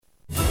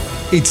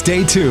It's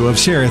day 2 of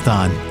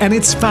Share-a-thon, and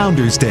it's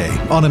Founders Day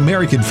on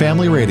American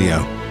Family Radio.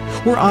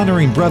 We're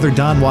honoring Brother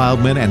Don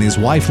Wildman and his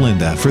wife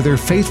Linda for their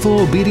faithful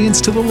obedience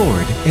to the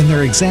Lord and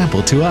their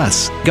example to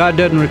us. God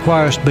doesn't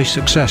require us to be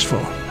successful.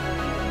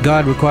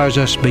 God requires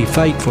us to be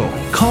faithful.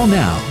 Call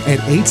now at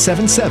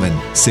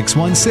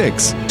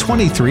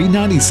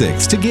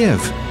 877-616-2396 to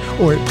give,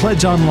 or at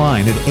pledge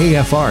online at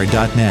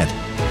afr.net.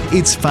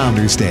 It's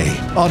Founders Day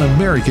on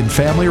American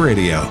Family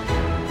Radio.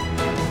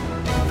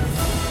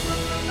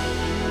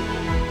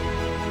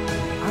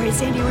 All right,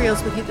 Sandy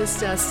Rios with you this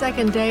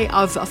second day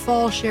of a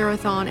fall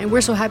Share-a-thon, and we're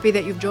so happy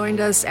that you've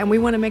joined us, and we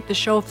want to make the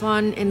show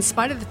fun in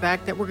spite of the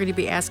fact that we're going to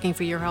be asking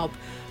for your help.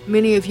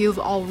 Many of you have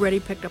already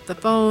picked up the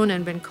phone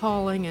and been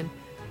calling, and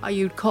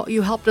you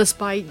helped us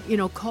by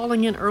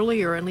calling in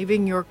earlier and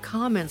leaving your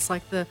comments,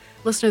 like the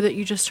listener that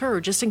you just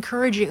heard, just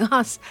encouraging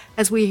us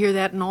as we hear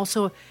that, and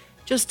also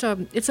just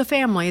it's a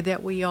family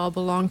that we all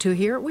belong to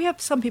here. We have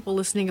some people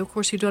listening, of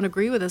course, who don't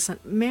agree with us,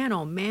 and man,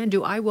 oh man,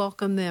 do I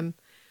welcome them.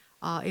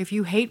 If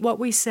you hate what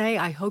we say,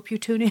 I hope you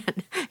tune in.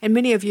 And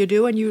many of you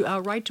do, and you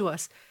write to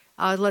us.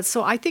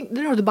 So I think,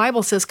 the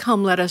Bible says,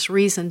 come, let us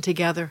reason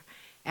together.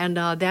 And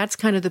that's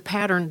kind of the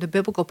pattern, the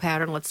biblical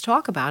pattern. Let's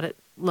talk about it.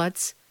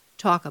 Let's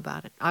talk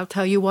about it. I'll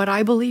tell you what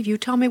I believe. You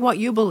tell me what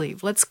you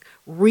believe. Let's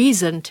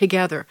reason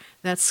together.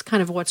 That's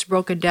kind of what's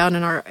broken down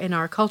in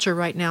our culture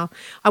right now.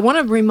 I want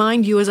to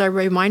remind you, as I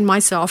remind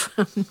myself,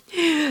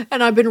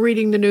 and I've been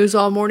reading the news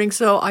all morning,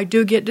 so I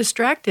do get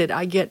distracted.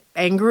 I get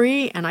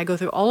angry, and I go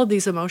through all of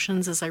these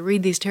emotions as I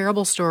read these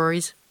terrible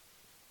stories.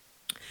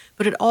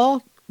 But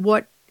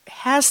what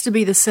has to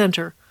be the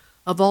center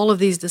of all of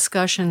these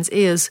discussions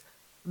is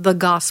the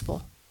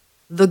gospel,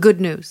 the good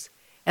news.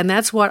 And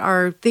that's what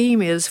our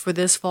theme is for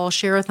this fall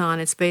Share-a-thon.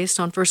 It's based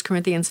on 1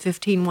 Corinthians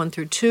 15, 1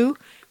 through 2.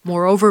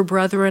 Moreover,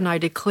 brethren, I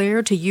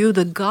declare to you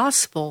the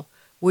gospel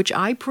which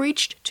I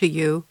preached to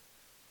you,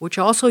 which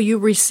also you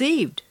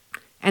received,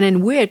 and in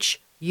which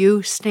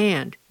you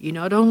stand. You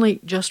not only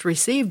just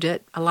received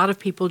it, a lot of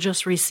people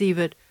just receive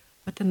it,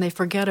 but then they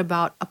forget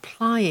about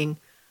applying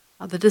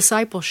the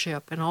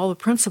discipleship and all the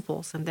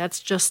principles. And that's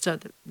just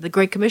the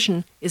Great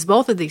Commission is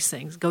both of these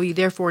things. Go ye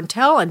therefore and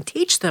tell and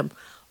teach them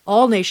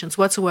all nations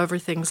whatsoever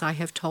things I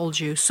have told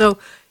you. So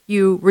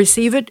you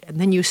receive it, and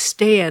then you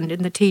stand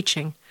in the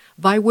teaching,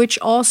 by which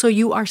also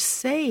you are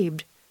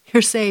saved.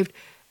 You're saved.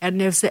 And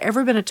has there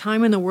ever been a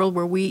time in the world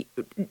where we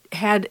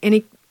had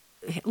any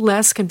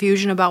less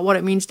confusion about what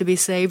it means to be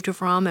saved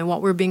from and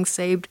what we're being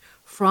saved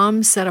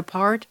from, set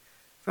apart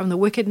from the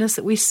wickedness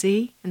that we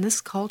see in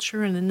this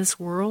culture and in this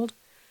world?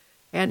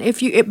 And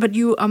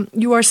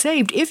you are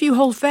saved if you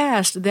hold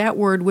fast that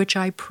word which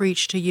I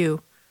preach to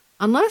you,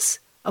 unless,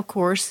 of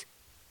course,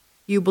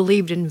 you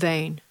believed in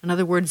vain. In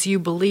other words, you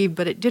believed,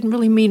 but it didn't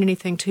really mean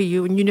anything to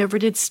you, and you never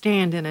did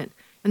stand in it.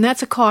 And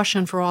that's a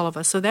caution for all of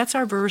us. So that's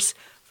our verse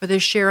for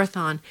this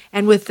Share-a-thon.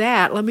 And with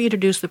that, let me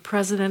introduce the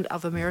president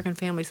of American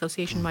Family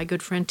Association, my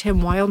good friend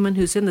Tim Wildman,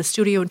 who's in the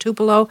studio in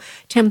Tupelo.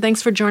 Tim,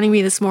 thanks for joining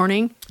me this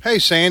morning. Hey,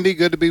 Sandy,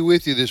 good to be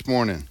with you this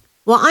morning.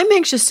 Well, I'm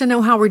anxious to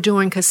know how we're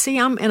doing because, see,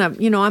 I'm in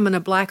a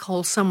black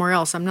hole somewhere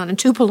else. I'm not in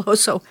Tupelo,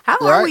 so how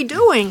are we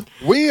doing?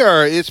 We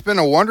are. It's been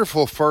a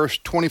wonderful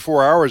first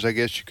 24 hours, I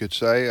guess you could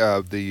say,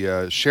 of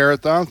the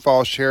Share-a-thon,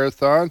 Fall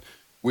Share-a-thon.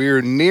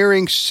 We're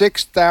nearing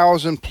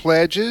 6,000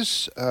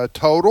 pledges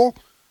total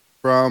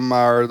from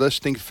our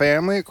listening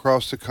family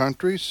across the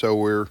country, so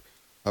we're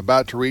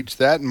about to reach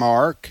that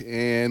mark,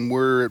 and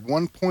we're at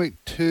between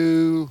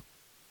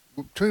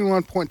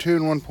 $1.2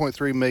 and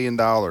 $1.3 million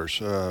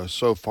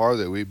so far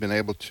that we've been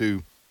able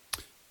to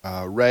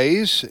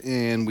raise,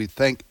 and we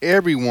thank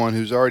everyone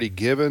who's already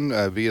given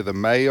via the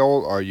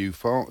mail, or you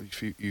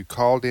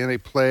called in a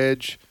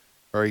pledge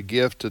or a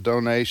gift, a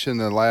donation in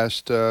the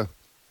last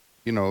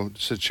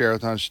since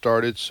Share-a-thon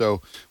started.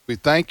 So we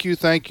thank you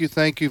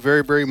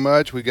very, very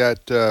much. We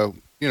got today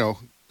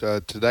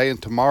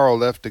and tomorrow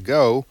left to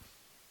go,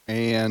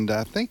 and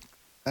I think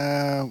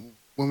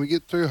when we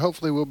get through,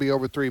 hopefully we'll be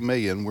over 3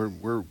 million.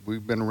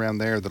 We've been around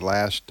there the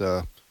last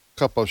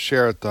couple of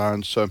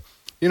Share-a-thons. So,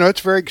 it's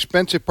a very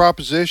expensive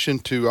proposition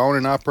to own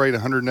and operate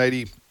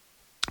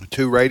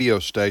 182 radio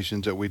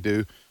stations that we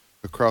do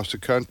across the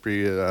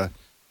country.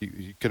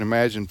 You can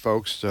imagine,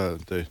 folks,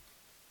 the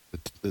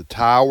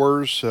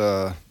towers,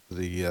 the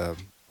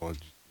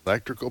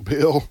electrical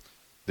bill,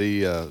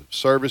 the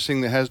servicing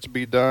that has to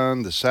be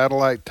done, the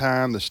satellite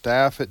time, the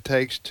staff it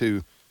takes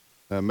to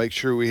make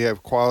sure we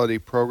have quality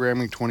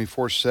programming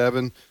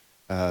 24/7.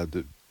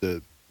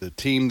 The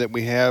team that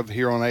we have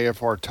here on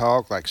AFR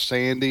Talk, like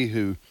Sandy,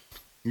 who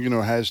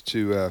has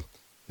to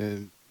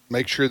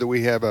make sure that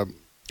we have a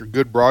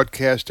good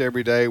broadcast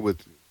every day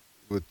with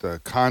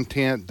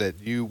content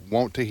that you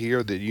want to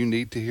hear, that you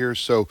need to hear.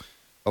 So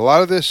a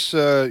lot of this,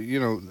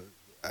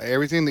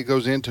 everything that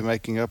goes into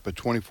making up a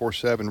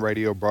 24/7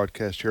 radio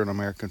broadcast here on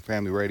American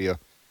Family Radio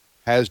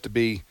has to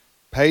be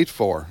paid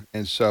for.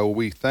 And so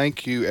we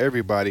thank you,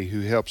 everybody who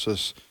helps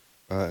us,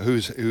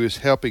 who is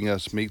helping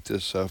us meet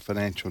this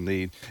financial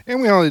need. And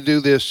we only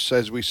do this,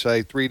 as we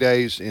say, 3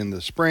 days in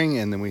the spring,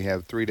 and then we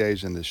have 3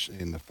 days in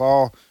the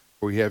fall.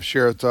 we have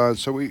share-a-thon.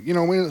 So we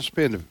don't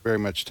spend very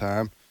much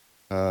time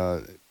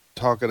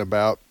talking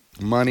about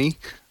money,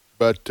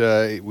 but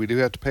we do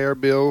have to pay our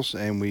bills,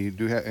 and we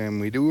do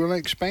want to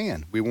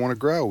expand. We want to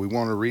grow. We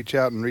want to reach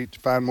out and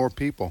find more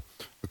people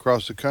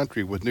across the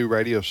country with new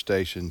radio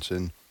stations.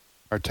 And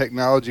our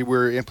technology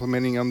we're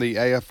implementing on the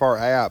AFR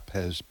app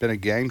has been a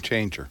game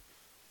changer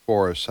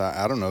for us.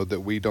 I don't know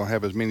that we don't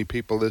have as many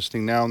people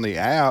listening now on the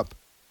app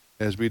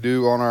as we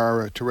do on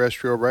our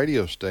terrestrial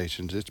radio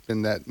stations. It's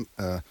been that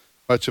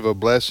much of a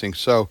blessing.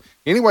 So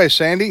anyway,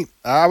 Sandy,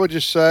 I would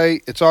just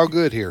say it's all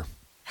good here.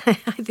 I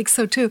think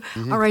so, too.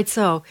 Mm-hmm. All right,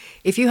 so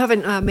if you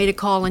haven't made a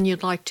call and you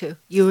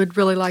would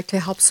really like to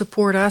help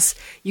support us,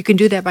 you can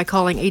do that by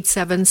calling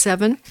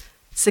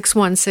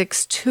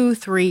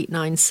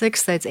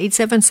 877-616-2396. That's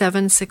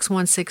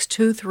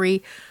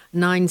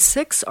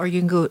 877-616-2396, or you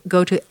can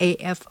go to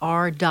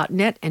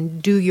afr.net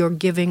and do your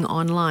giving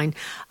online.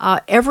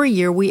 Every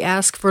year we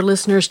ask for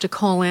listeners to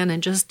call in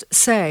and just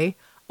say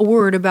a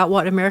word about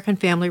what American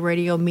Family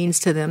Radio means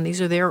to them.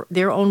 These are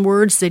their own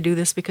words. They do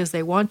this because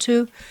they want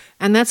to,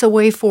 and that's a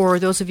way for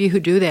those of you who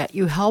do that.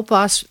 You help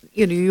us.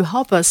 You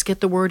help us get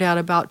the word out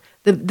about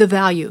the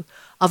value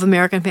of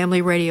American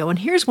Family Radio. And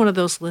here's one of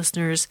those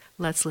listeners.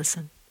 Let's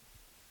listen.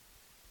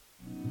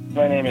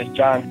 My name is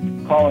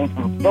John, calling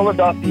from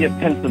Philadelphia,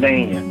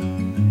 Pennsylvania.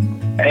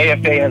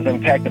 AFA has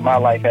impacted my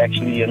life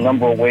actually a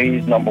number of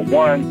ways. Number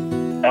one,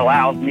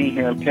 allows me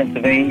here in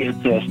Pennsylvania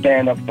to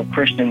stand up for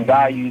Christian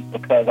values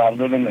because I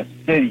live in a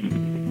city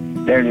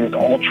that is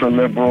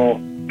ultra-liberal,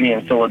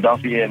 being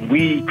Philadelphia, and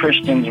we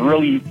Christians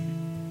really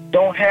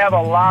don't have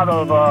a lot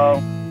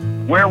of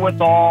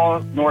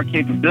wherewithal nor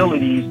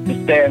capabilities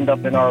to stand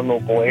up in our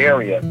local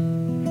area.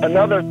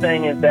 Another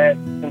thing is that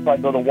since I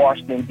go to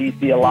Washington,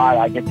 D.C. a lot,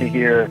 I get to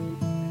hear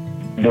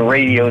the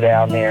radio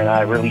down there, and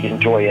I really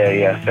enjoy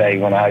AFA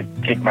when I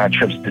take my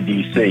trips to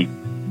D.C.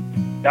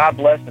 God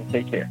bless and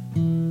take care.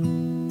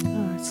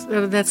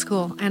 That's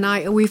cool.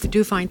 And we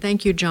do find,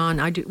 thank you, John,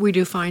 we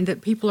do find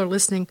that people are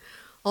listening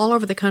all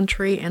over the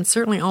country and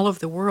certainly all over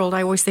the world.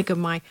 I always think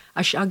of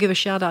I'll give a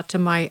shout out to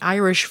my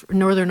Irish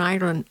Northern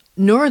Ireland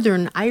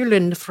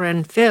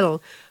friend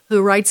Phil,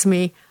 who writes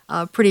me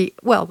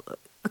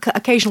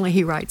occasionally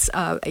he writes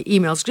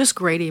emails, just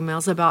great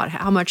emails about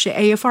how much the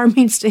AFR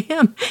means to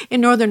him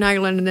in Northern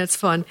Ireland, and that's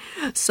fun.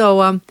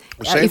 So,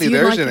 Sandy,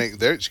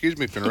 excuse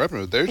me for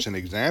interrupting, but there's an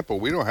example.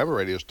 We don't have a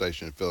radio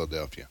station in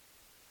Philadelphia.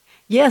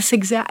 Yes,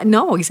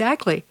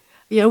 exactly.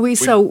 We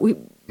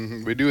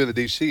do in the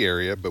D.C.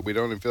 area, but we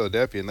don't in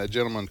Philadelphia. And that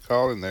gentleman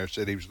calling there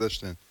said he was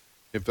listening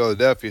in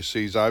Philadelphia, so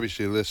he's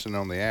obviously listening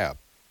on the app.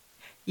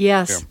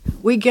 Yes, yeah.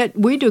 We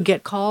do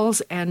get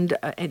calls and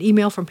an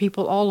email from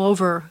people all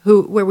over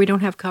where we don't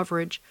have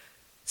coverage.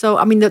 So,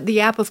 I mean,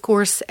 the app, of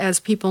course, as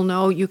people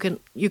know, you can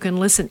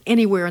listen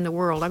anywhere in the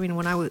world. I mean,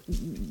 when I would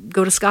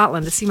go to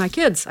Scotland to see my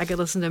kids, I could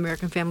listen to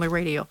American Family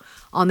Radio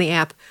on the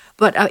app.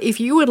 But if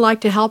you would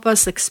like to help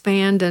us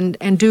expand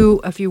and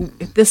do, if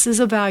this is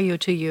a value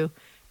to you,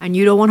 and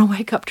you don't want to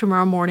wake up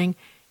tomorrow morning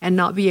and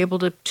not be able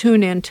to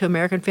tune in to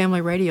American Family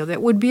Radio,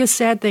 that would be a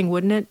sad thing,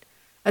 wouldn't it?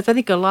 I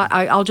think a lot.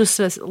 I'll just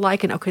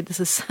liken. Okay,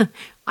 this is.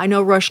 I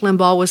know Rush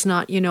Limbaugh was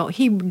not.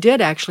 He did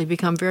actually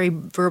become very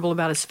verbal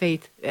about his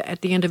faith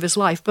at the end of his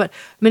life. But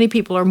many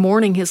people are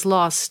mourning his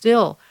loss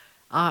still,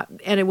 and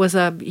it was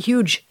a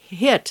huge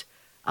hit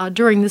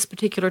during this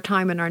particular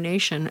time in our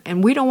nation.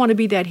 And we don't want to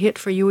be that hit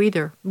for you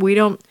either. We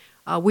don't.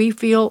 We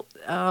feel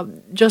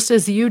just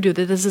as you do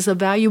that this is a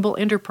valuable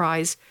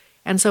enterprise,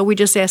 and so we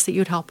just ask that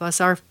you'd help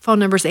us. Our phone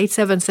number is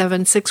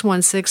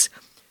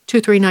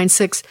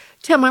 877-616-2396.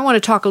 Tim, I want to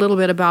talk a little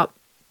bit about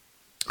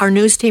our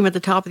news team at the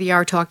top of the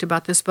hour talked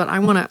about this, but I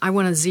want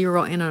to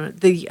zero in on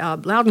it. The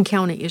Loudoun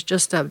County is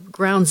just a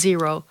ground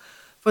zero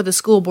for the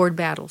school board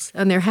battles,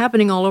 and they're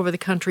happening all over the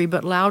country.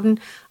 But Loudoun,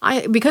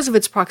 because of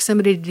its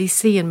proximity to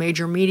D.C. and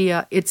major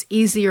media, it's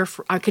easier.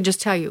 I could just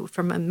tell you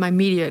from my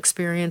media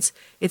experience,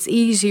 it's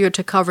easier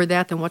to cover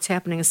that than what's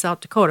happening in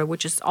South Dakota,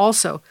 which is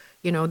also,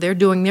 they're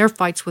doing their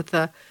fights with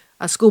the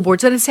school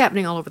boards, and it's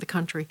happening all over the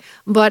country.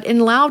 But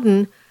in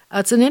Loudoun,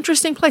 it's an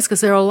interesting place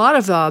because there are a lot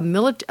of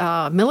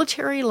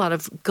military, a lot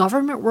of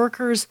government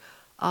workers.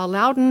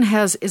 Loudoun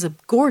is a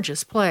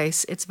gorgeous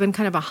place. It's been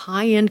kind of a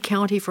high-end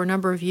county for a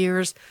number of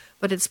years,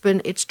 but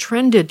it's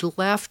trended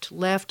left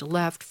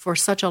for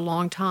such a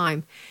long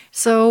time.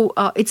 So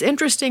it's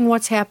interesting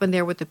what's happened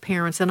there with the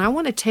parents, and I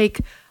want to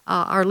take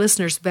our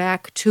listeners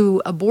back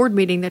to a board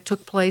meeting that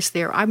took place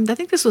there. I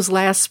think this was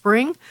last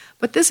spring,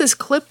 but this is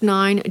Clip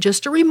 9,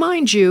 just to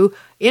remind you,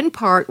 in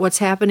part, what's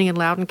happening in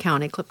Loudoun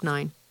County. Clip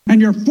 9. And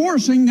you're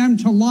forcing them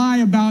to lie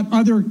about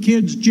other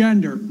kids'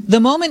 gender. The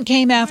moment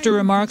came after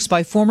remarks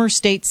by former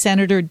state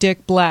Senator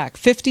Dick Black,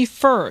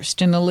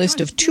 51st in a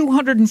list of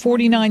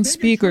 249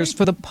 speakers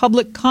for the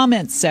public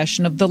comment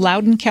session of the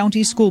Loudoun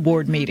County School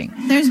Board meeting.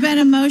 There's been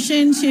a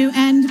motion to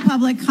end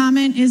public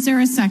comment. Is there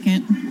a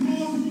second?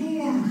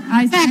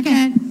 I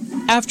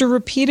second. After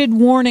repeated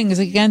warnings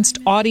against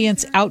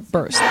audience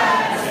outbursts.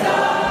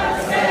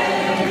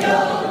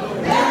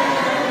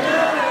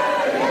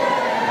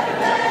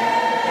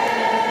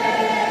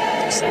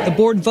 The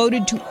board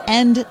voted to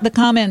end the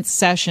comments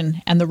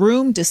session, and the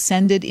room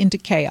descended into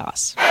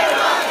chaos.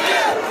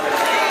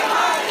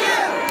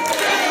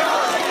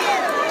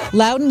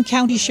 Loudoun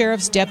County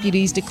Sheriff's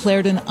deputies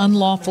declared an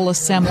unlawful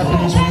assembly.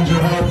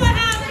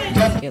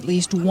 At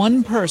least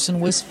one person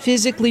was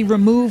physically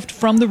removed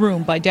from the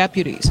room by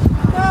deputies.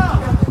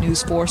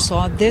 News 4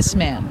 saw this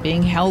man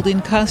being held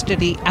in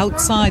custody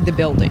outside the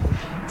building.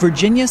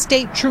 Virginia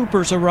state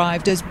troopers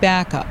arrived as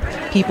backup.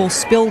 People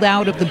spilled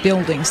out of the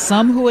building.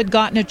 Some who had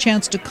gotten a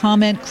chance to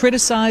comment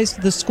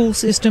criticized the school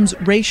system's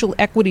racial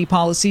equity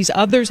policies.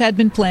 Others had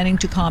been planning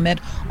to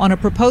comment on a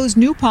proposed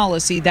new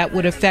policy that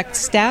would affect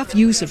staff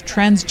use of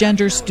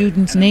transgender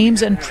students'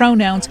 names and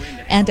pronouns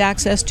and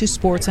access to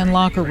sports and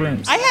locker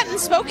rooms. I hadn't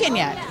spoken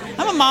yet.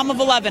 I'm a mom of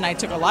 11. I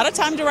took a lot of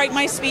time to write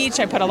my speech.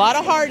 I put a lot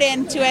of heart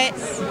into it.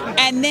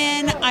 And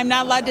then I'm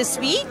not allowed to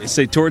speak. They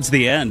say towards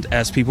the end,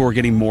 as people were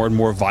getting more and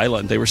more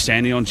violent, they were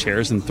standing on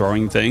chairs and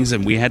throwing things,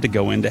 and we had to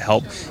go in to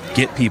help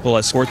get people,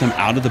 escort them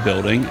out of the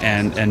building,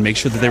 and make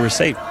sure that they were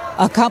safe.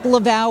 A couple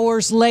of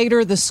hours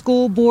later, the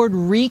school board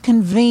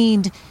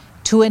reconvened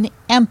to an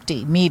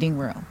empty meeting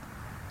room.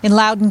 In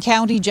Loudoun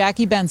County,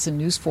 Jackie Benson,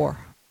 News 4.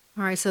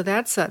 All right, so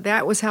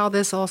that was how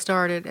this all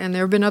started, and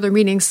there have been other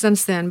meetings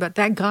since then, but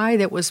that guy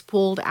that was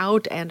pulled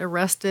out and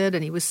arrested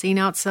and he was seen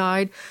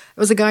outside, it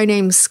was a guy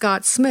named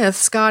Scott Smith.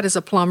 Scott is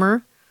a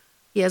plumber.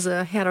 He had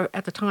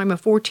at the time a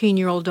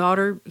 14-year-old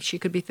daughter. She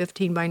could be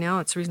 15 by now.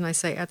 That's the reason I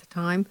say at the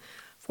time.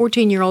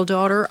 14-year-old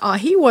daughter.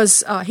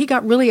 He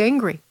got really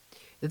angry.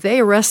 They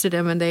arrested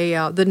him, and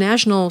the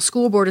National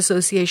School Board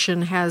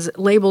Association has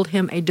labeled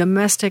him a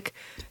domestic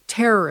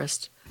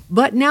terrorist.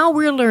 But now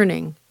we're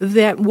learning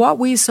that what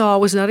we saw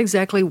was not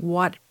exactly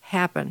what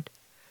happened.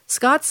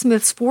 Scott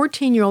Smith's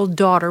 14-year-old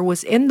daughter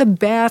was in the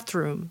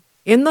bathroom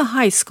in the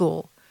high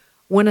school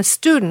when a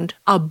student,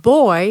 a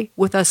boy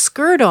with a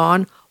skirt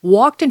on,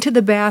 walked into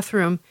the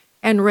bathroom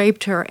and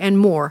raped her and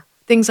more.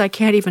 Things I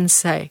can't even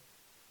say.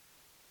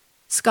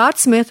 Scott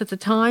Smith at the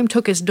time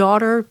took his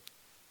daughter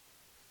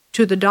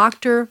to the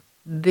doctor.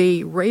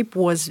 The rape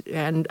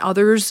and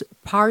others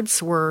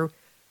parts were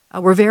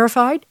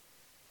verified.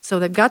 So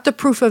they've got the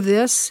proof of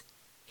this.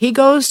 He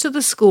goes to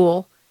the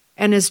school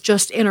and is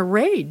just in a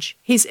rage.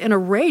 He's in a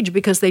rage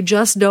because they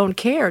just don't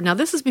care. Now,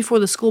 this is before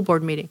the school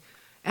board meeting.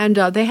 And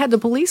they had the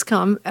police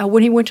come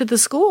when he went to the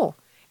school.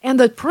 And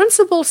the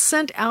principal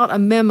sent out a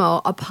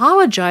memo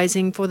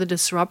apologizing for the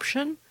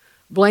disruption,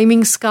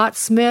 blaming Scott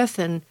Smith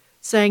and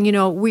saying,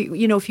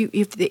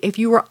 if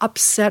you were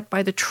upset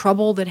by the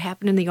trouble that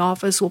happened in the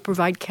office, we'll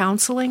provide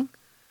counseling.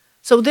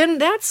 So then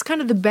that's kind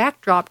of the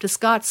backdrop to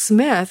Scott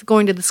Smith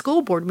going to the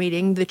school board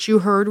meeting that you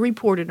heard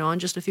reported on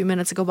just a few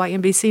minutes ago by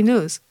NBC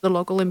News, the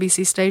local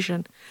NBC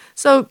station.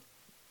 So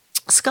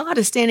Scott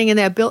is standing in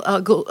that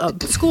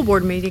school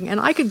board meeting, and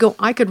I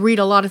could read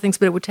a lot of things,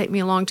 but it would take me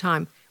a long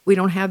time. We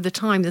don't have the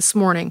time this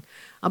morning.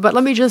 But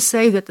let me just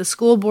say that the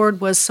school board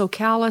was so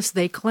callous.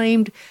 They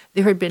claimed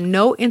there had been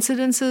no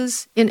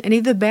incidences in any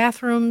of the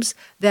bathrooms,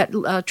 that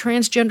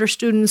transgender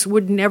students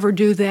would never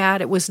do that.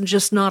 It was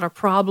just not a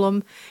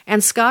problem.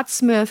 And Scott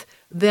Smith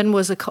then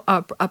was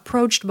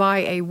approached by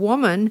a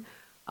woman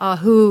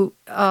an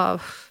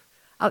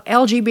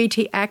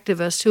LGBT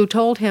activist who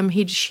told him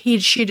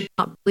she did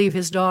not believe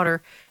his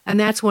daughter. And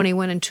that's when he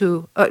went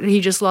into,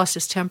 he just lost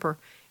his temper.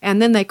 And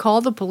then they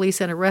called the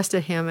police and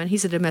arrested him, and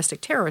he's a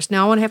domestic terrorist.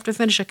 Now, I want to have to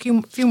finish a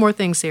few more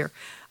things here.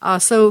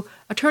 So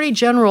Attorney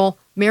General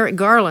Merrick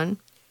Garland,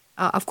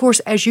 of course,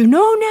 as you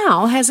know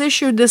now, has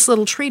issued this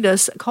little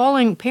treatise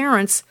calling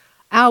parents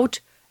out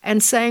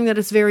and saying that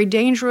it's very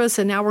dangerous,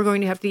 and now the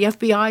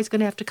FBI is going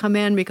to have to come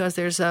in because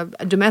there's a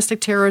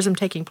domestic terrorism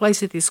taking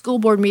place at these school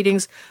board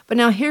meetings. But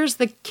now here's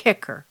the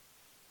kicker.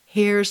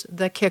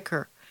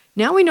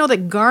 Now we know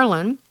that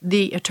Garland,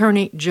 the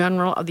Attorney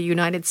General of the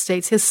United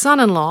States, his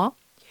son-in-law,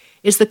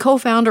 is the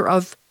co-founder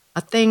of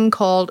a thing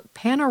called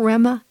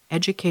Panorama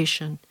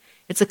Education.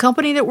 It's a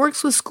company that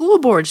works with school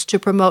boards to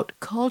promote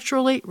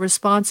culturally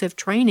responsive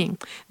training.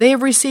 They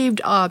have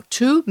received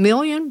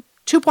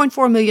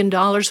 $2.4 million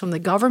from the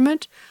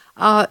government,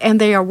 and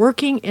they are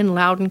working in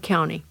Loudoun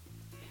County.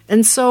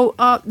 And so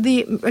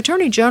the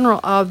Attorney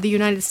General of the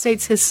United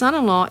States, his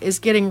son-in-law, is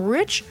getting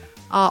rich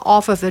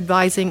off of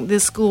advising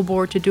this school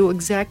board to do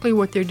exactly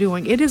what they're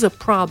doing. It is a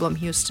problem,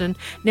 Houston.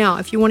 Now,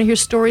 if you want to hear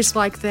stories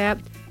like that,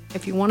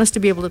 if you want us to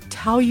be able to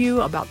tell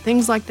you about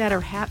things like that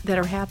that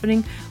are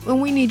happening, well,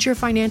 we need your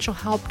financial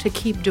help to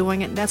keep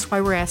doing it. And that's why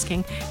we're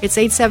asking. It's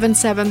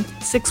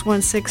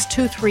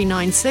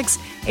 877-616-2396,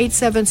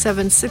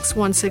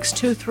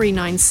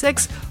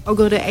 877-616-2396, or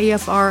go to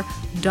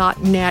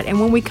afr.net. And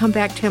when we come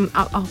back, Tim,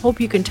 I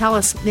hope you can tell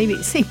us,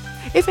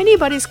 if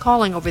anybody's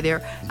calling over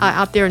there,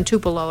 out there in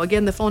Tupelo.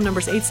 Again, the phone number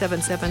is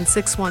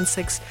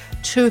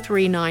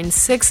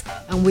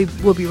 877-616-2396, and we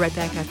will be right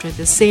back after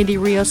this. Sandy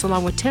Rios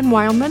along with Tim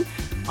Wildman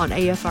on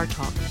AFR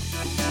Talk.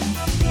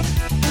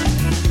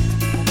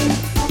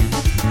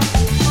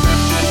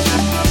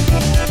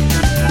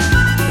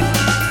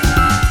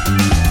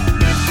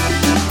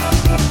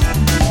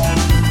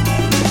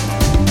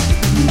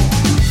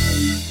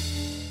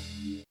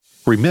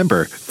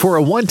 Remember, for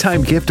a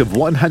one-time gift of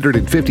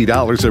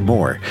 $150 or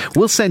more,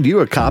 we'll send you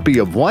a copy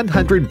of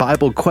 100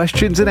 Bible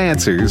Questions and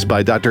Answers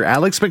by Dr.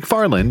 Alex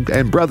McFarland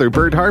and Brother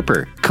Bert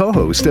Harper,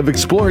 co-host of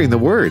Exploring the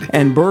Word.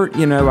 And Bert,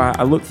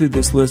 I looked through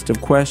this list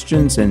of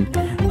questions, and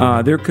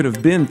there could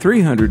have been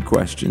 300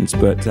 questions,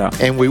 but...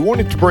 And we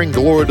wanted to bring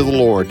glory to the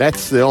Lord.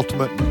 That's the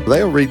ultimate.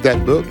 They'll read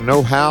that book,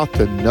 know how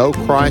to know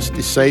Christ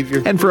as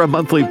Savior. And for a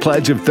monthly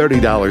pledge of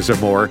 $30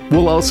 or more,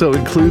 we'll also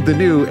include the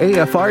new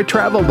AFR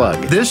Travel Mug.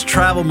 This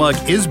travel mug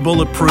is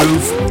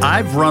bulletproof.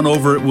 I've run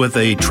over it with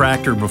a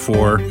tractor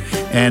before,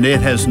 and it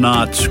has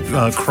not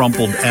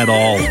crumpled at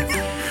all.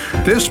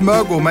 This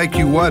mug will make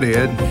you what,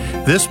 Ed?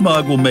 This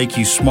mug will make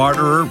you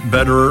smarter,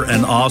 better,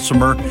 and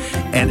awesomer,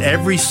 and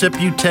every sip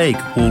you take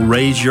will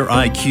raise your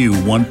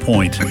IQ 1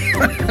 point.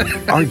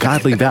 Our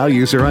godly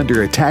values are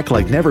under attack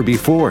like never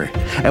before,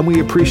 and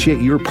we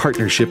appreciate your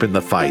partnership in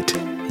the fight.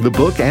 The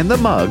book and the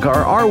mug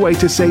are our way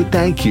to say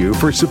thank you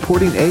for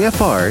supporting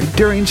AFR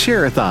during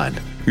Share-a-thon.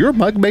 Your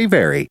mug may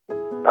vary.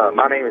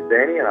 My name is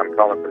Danny, and I'm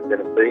calling from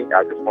Tennessee.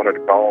 I just wanted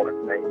to call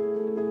and thank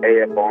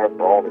AFR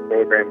for all the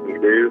programs we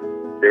do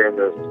during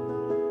this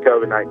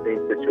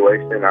COVID-19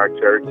 situation. Our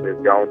church has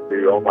gone to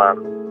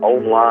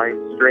online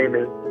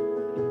streaming,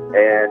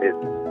 and it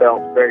felt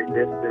very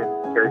distant.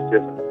 The church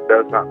just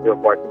does not feel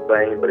quite the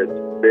same, but it's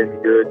been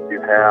good to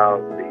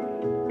have the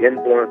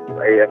influence of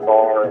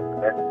AFR and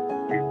the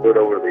message you put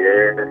over the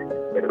air.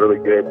 It's been really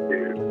good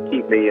to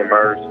keep me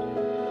immersed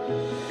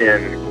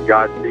in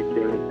God's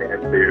teachings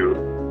and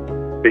to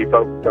be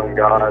focused on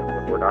God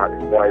when we're not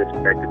quite as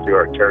connected to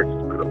our church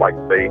as we would like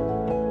to be.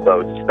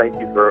 So just thank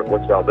you for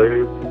what y'all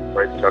do.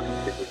 Pray that y'all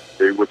continue to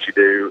do what you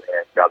do,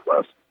 and God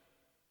bless.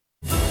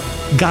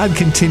 God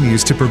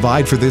continues to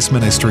provide for this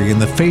ministry in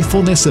the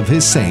faithfulness of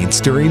His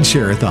saints during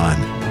Share-a-thon.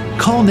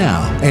 Call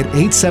now at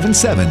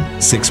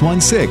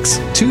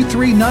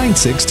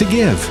 877-616-2396 to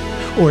give,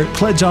 or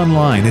pledge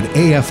online at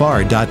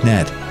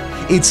afr.net.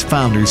 It's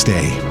Founders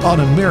Day on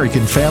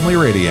American Family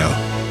Radio.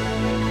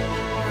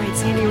 All right,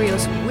 Sandy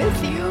Rios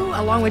with you,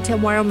 along with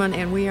Tim Wildman,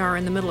 and we are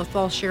in the middle of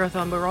Fall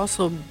Share-a-thon, but we're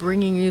also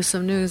bringing you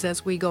some news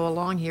as we go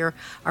along here.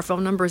 Our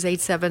phone number is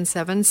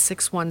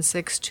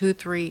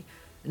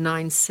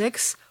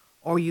 877-616-2396,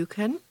 or you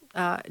can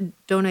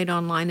donate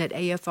online at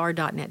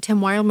afr.net.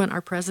 Tim Wildman,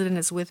 our president,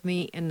 is with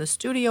me in the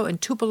studio in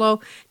Tupelo.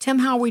 Tim,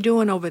 how are we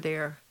doing over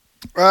there?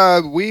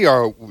 We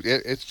are.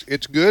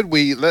 It's good.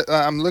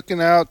 I'm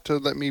looking out to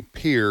let me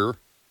peer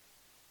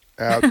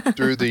out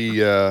through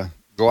the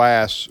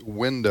glass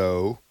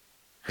window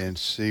and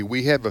see.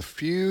 We have a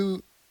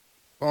few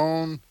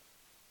phone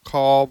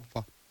call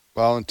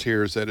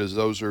volunteers. That is,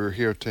 those are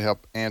here to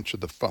help answer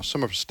the phone.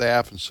 Some of our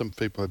staff and some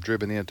people have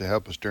driven in to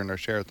help us during our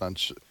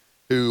share-a-thons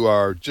who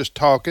are just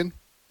talking,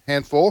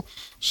 handful.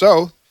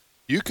 So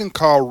you can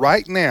call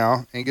right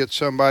now and get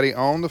somebody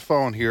on the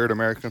phone here at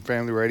American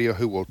Family Radio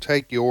who will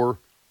take your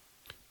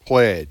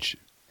pledge.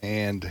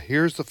 And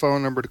here's the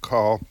phone number to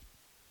call.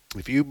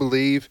 If you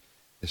believe,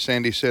 as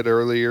Sandy said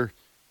earlier,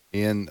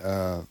 in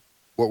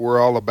what we're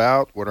all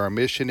about, what our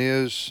mission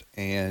is,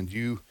 and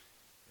you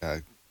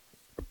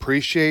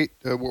appreciate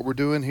what we're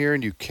doing here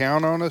and you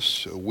count on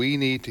us, we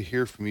need to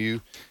hear from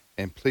you.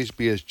 And please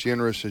be as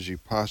generous as you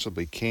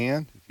possibly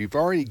can. If you've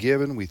already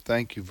given, we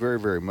thank you very,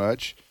 very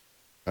much.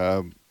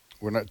 We're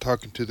not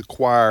talking to the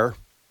choir,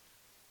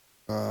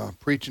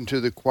 preaching to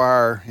the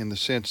choir in the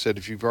sense that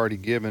if you've already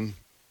given,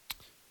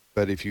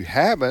 but if you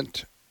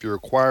haven't, if you're a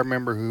choir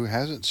member who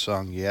hasn't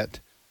sung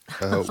yet,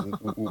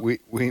 we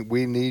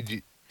need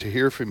you to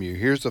hear from you.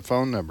 Here's the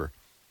phone number.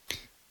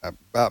 I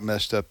about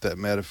messed up that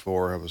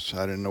metaphor. I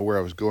didn't know where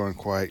I was going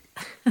quite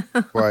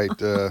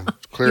clearly.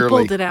 You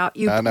pulled it out.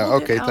 I know.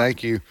 Okay,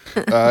 thank you.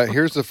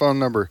 Here's the phone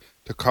number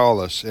to call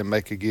us and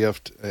make a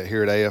gift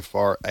here at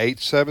AFR,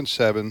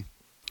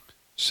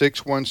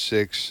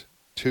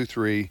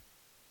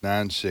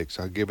 877-616-2396.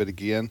 I'll give it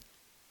again,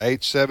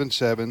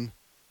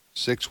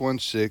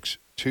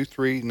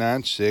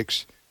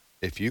 877-616-2396.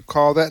 If you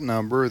call that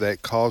number,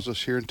 that calls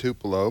us here in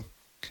Tupelo,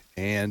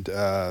 and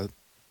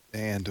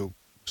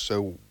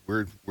so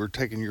we're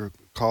taking your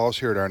calls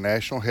here at our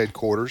national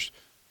headquarters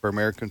for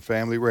American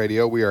Family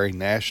Radio. We are a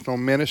national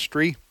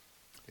ministry,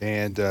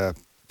 and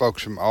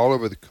folks from all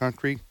over the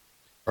country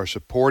are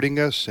supporting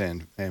us,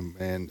 and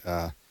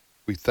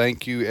we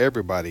thank you,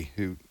 everybody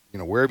who,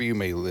 wherever you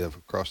may live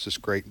across this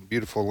great and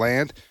beautiful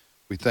land.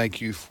 We thank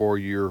you for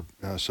your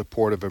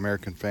support of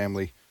American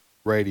Family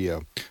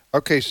Radio.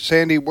 Okay,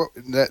 Sandy,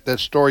 that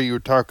story you were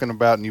talking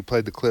about, and you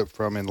played the clip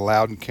from in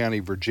Loudoun County,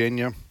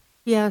 Virginia.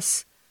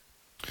 Yes.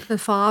 The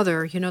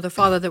father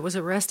that was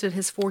arrested,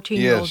 his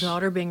 14-year-old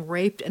daughter being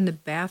raped in the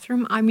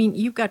bathroom. I mean,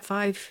 you've got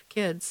 5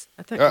 kids.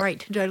 I think,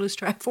 right. Did I lose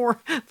track? 4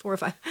 or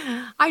 5.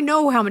 I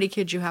know how many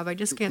kids you have. I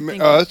just can't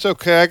think. That's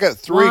okay. I got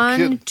 3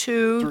 kids. 1,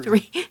 2,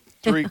 3.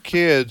 3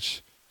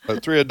 kids,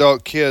 3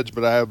 adult kids,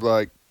 but I have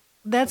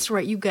That's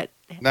right. You got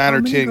 9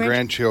 or 10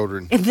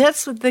 grandchildren. And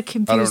that's the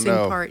confusing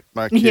part.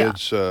 My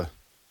kids feel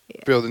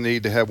the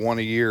need to have 1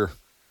 a year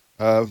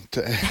to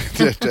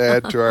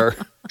add to our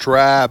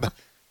tribe.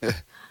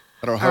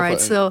 I don't know. All right,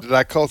 so did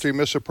I culturally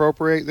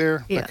misappropriate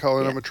there? Yeah, By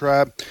calling them a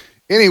tribe.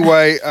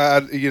 Anyway,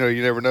 you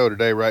never know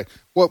today, right?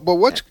 But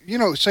what's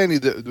Sandy,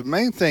 the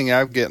main thing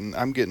I'm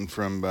getting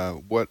from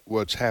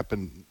what's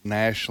happened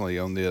nationally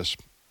on this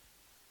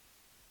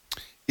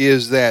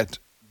is that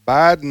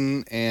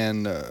Biden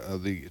and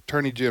the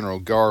Attorney General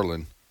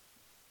Garland,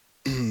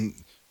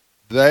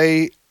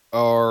 they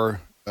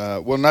are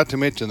not to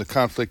mention the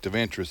conflict of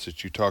interest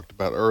that you talked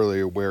about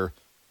earlier, where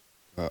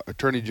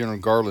Attorney General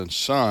Garland's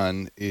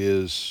son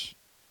is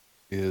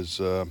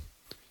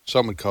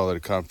some would call it a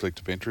conflict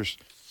of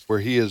interest, where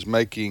he is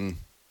making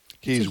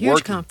it's a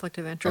huge conflict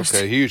of interest.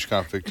 Okay, huge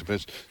conflict of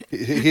interest.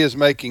 He is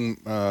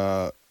making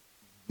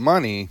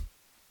money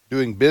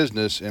doing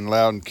business in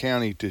Loudoun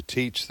County to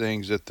teach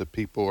things that the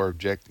people are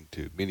objecting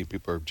to. Many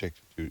people are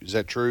objecting to. Is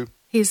that true?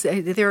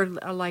 They're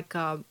like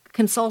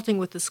consulting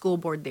with the school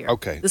board there.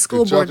 Okay. The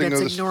school board that's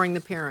ignoring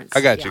the parents.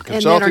 I got you.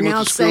 Consulting with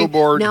the school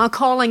board. Now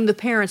calling the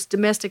parents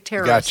domestic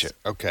terrorists. Gotcha.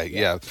 Okay,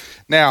 yeah.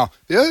 Now,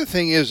 the other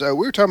thing is, we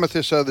were talking about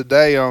this the other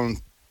day on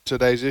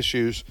today's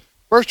issues.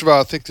 First of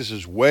all, I think this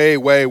is way,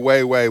 way,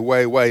 way, way,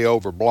 way, way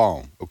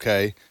overblown,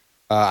 okay?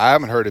 I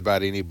haven't heard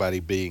about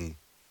anybody being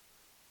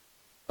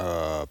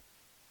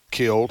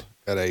killed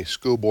at a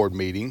school board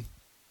meeting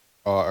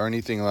or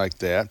anything like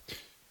that.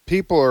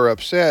 People are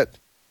upset.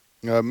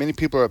 Many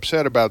people are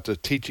upset about the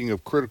teaching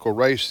of critical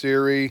race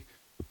theory,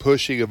 the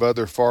pushing of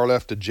other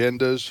far-left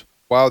agendas,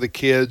 while the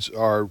kids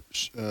are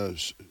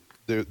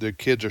their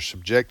kids are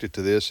subjected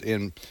to this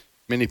in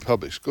many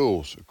public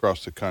schools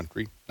across the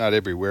country. Not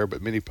everywhere,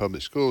 but many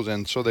public schools,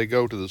 and so they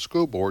go to the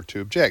school board to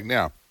object.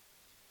 Now,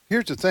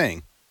 here's the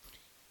thing.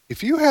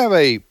 If you have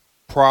a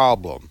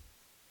problem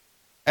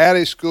at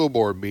a school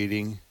board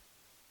meeting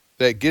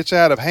that gets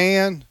out of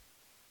hand,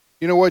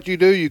 you know what you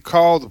do? You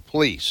call the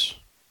police.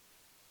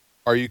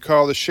 Or you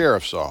call the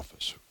sheriff's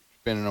office,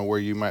 depending on where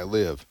you might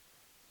live.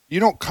 You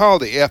don't call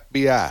the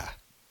FBI,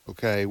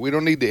 okay? We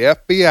don't need the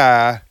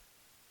FBI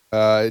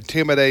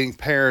intimidating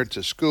parents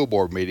at school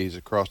board meetings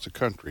across the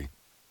country.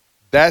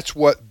 That's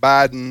what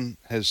Biden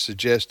has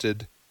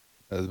suggested.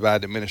 The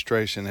Biden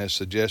administration has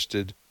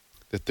suggested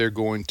that they're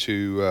going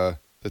to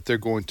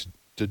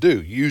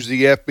do. Use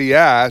the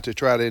FBI to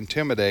try to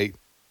intimidate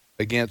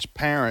against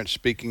parents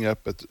speaking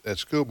up at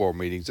school board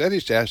meetings. That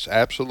is just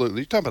absolutely,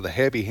 you're talking about the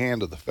heavy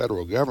hand of the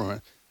federal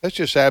government. That's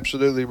just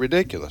absolutely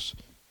ridiculous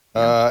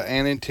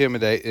and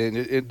intimidate.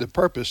 And the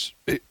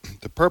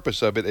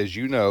purpose of it, as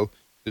you know,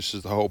 this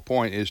is the whole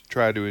point, is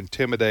try to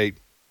intimidate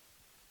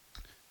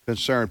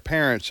concerned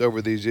parents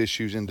over these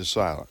issues into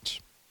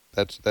silence.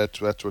 That's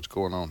what's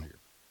going on here.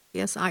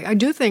 Yes, I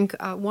do think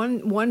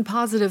one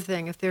positive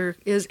thing, if there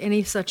is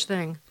any such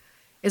thing,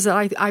 is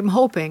that I'm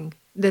hoping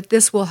that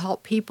this will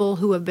help people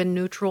who have been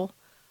neutral,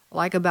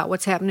 like about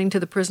what's happening to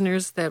the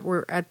prisoners that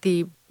were at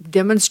the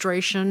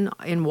demonstration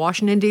in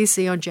Washington,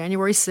 D.C. on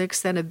January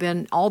 6th, and have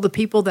been all the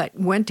people that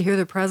went to hear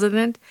the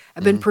president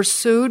have been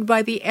pursued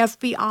by the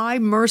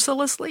FBI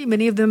mercilessly.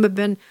 Many of them have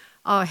been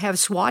have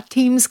SWAT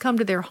teams come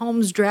to their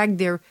homes, dragged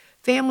their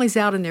families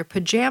out in their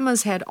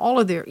pajamas, had all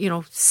of their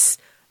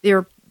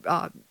their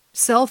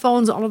cell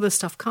phones, all of this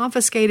stuff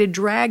confiscated,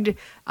 dragged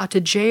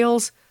to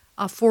jails.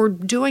 For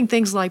doing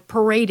things like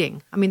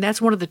parading. I mean,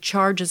 that's one of the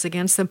charges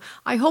against them.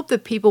 I hope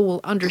that people will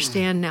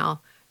understand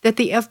now that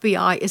the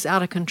FBI is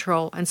out of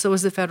control, and so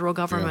is the federal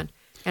government.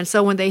 Yeah. And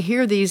so when they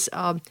hear these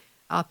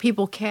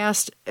people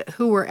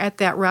who were at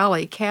that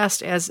rally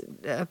cast as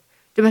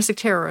domestic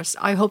terrorists,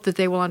 I hope that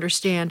they will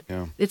understand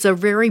it's a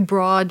very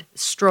broad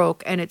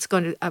stroke, and it's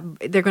going to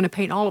they're going to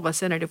paint all of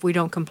us in it if we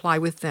don't comply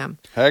with them.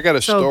 Hey, I got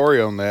a story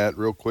on that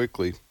real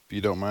quickly, if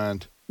you don't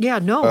mind. Yeah,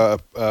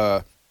 no.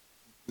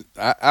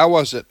 I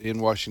wasn't in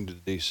Washington,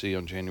 D.C.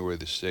 on January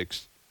the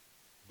 6th,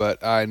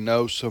 but I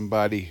know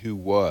somebody who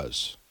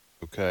was,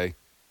 okay?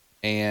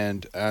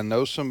 And I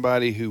know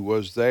somebody who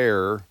was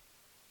there,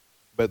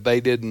 but they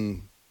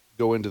didn't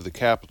go into the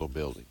Capitol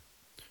building.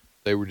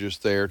 They were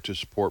just there to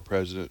support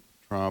President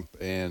Trump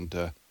and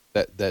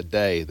that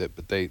day.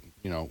 But they,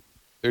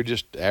 they're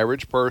just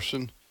average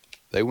person.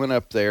 They went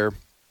up there.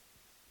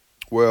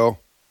 Well,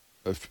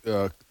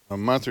 a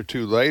month or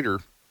two later,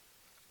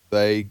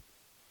 they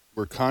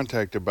were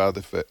contacted by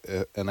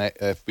an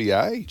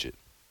FBI agent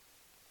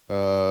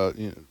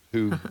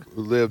who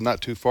lived not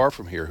too far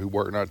from here, who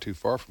worked not too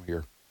far from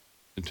here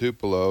in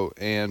Tupelo,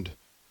 and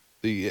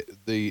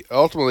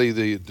ultimately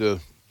the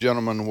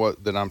gentleman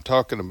that I'm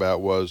talking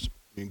about was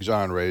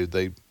exonerated.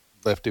 They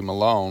left him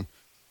alone,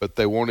 but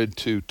they wanted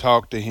to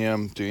talk to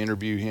him, to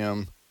interview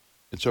him,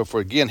 and so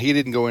forth. Again, he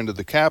didn't go into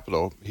the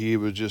Capitol. He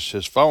was just,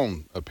 his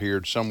phone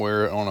appeared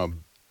somewhere on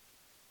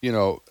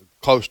a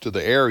close to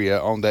the area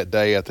on that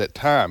day at that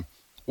time.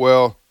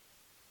 Well,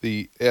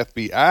 the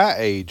FBI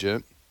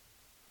agent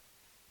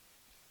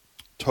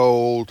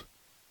told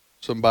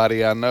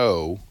somebody I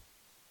know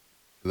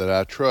that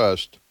I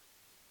trust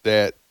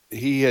that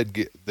he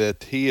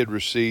had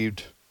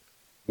received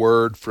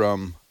word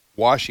from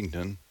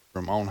Washington,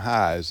 from on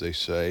high, as they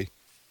say,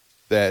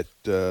 that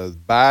the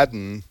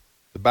Biden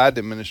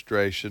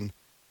administration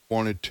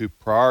wanted to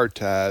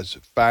prioritize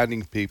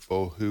finding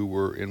people who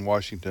were in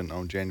Washington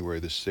on January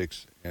the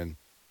 6th and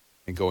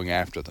going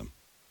after them.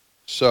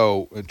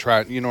 So, and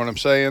try, you know what I'm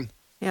saying?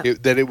 Yeah.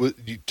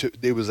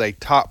 It was a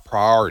top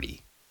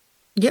priority.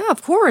 Yeah,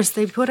 of course.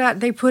 They put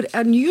the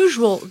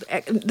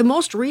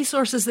most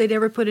resources they'd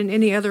ever put in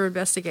any other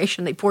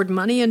investigation. They poured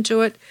money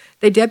into it.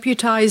 They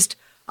deputized,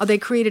 they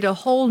created a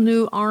whole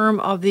new arm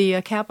of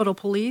the Capitol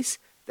Police,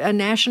 a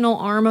national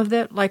arm of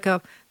that.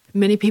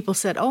 Many people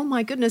said, oh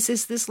my goodness,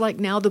 is this like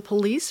now the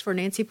police for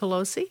Nancy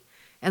Pelosi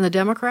and the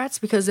Democrats?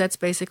 Because that's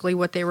basically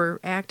what they were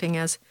acting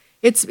as.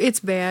 It's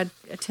bad,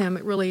 Tim.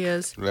 It really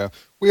is. Yeah,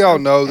 we all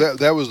know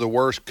that was the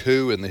worst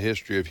coup in the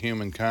history of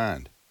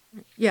humankind.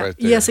 Yeah. Right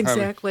there. Yes,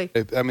 exactly.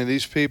 I mean,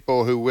 these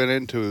people who went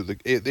into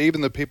even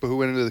the people who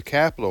went into the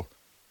Capitol,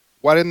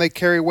 why didn't they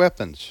carry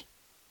weapons?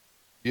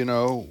 You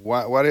know,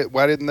 why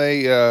didn't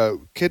they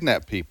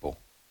kidnap people?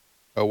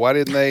 Why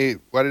didn't they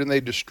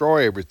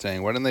destroy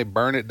everything? Why didn't they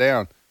burn it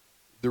down?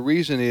 The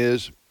reason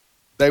is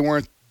that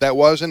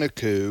wasn't a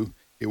coup.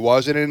 It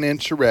wasn't an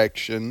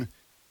insurrection.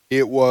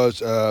 It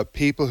was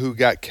people who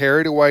got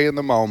carried away in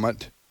the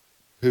moment,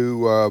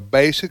 who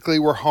basically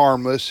were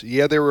harmless.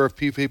 Yeah, there were a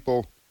few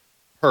people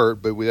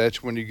hurt, but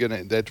that's what's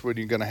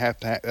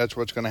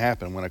going to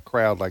happen when a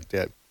crowd like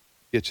that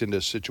gets into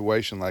a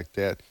situation like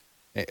that.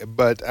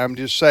 But I'm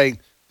just saying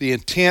the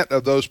intent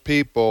of those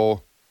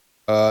people,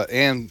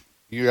 and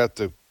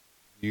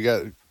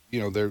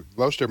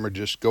most of them are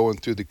just going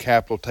through the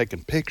Capitol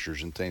taking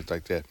pictures and things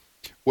like that.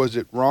 Was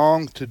it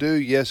wrong to do?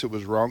 Yes, it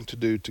was wrong to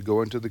do, to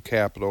go into the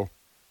Capitol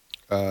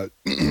on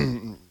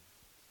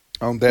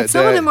that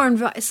some day. of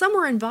them some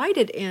were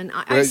invited in.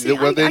 I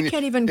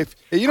can't even. If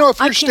you're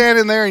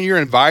standing there and you're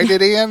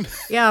invited in,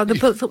 yeah,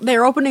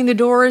 they're opening the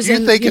doors.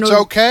 You think it's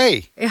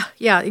okay?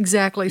 Yeah,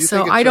 exactly. You so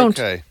think it's I don't.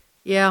 Okay.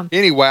 Yeah.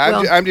 Anyway,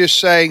 I'm just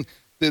saying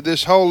that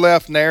this whole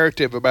left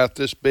narrative about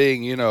this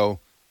being,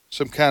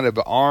 some kind of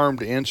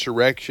armed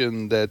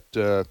insurrection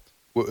that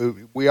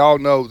we all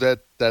know that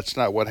that's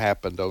not what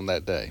happened on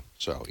that day.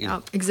 So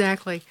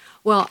exactly.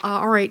 Well,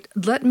 all right.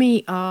 Let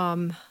me.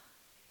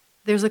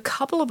 There's a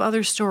couple of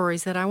other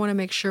stories that I want to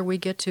make sure we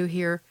get to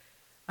here,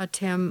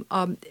 Tim.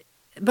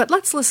 But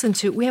let's listen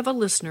to. We have a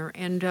listener,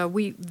 and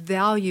we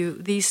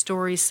value these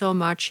stories so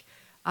much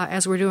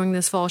as we're doing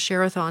this fall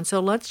share-a-thon. So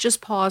let's just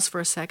pause for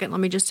a second.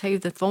 Let me just tell you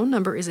the phone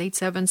number is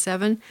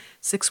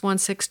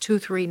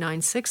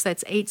 877-616-2396.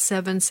 That's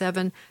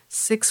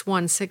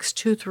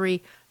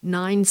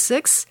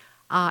 877-616-2396.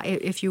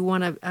 If you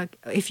want to,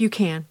 if you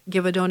can,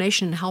 give a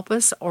donation and help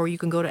us, or you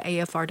can go to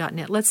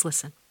afr.net. Let's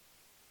listen.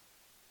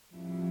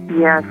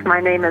 Yes,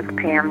 my name is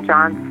Pam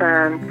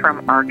Johnson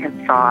from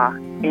Arkansas,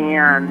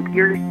 and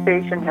your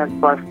station has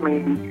blessed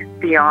me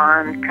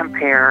beyond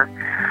compare.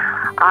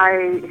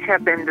 I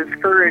have been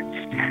discouraged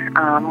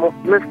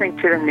listening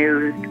to the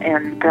news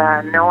and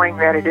knowing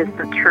that it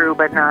isn't true,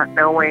 but not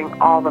knowing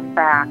all the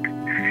facts.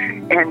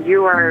 And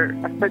you are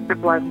such a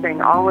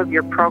blessing. All of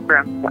your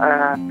programs,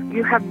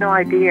 you have no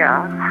idea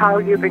how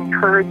you've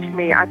encouraged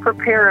me. I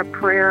prepare a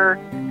prayer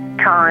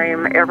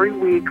time every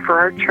week for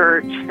our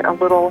church, a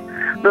little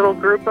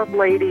group of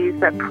ladies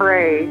that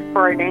pray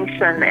for our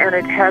nation, and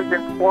it has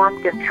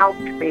informed and helped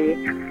me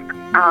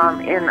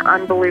in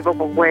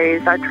unbelievable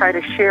ways. I try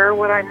to share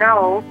what I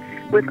know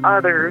with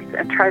others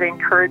and try to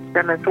encourage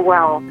them as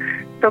well.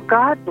 So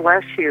God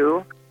bless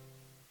you.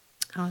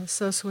 Oh, that's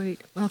so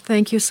sweet. Well,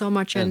 thank you so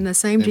much, and the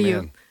same to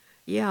you.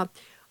 Yeah.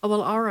 Oh,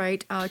 well, all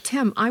right.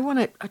 Tim, I want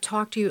to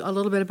talk to you a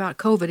little bit about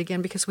COVID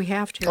again, because we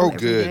have to every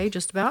day,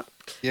 just about.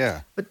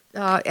 Yeah. But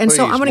and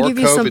so I'm going to give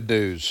you COVID some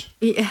news.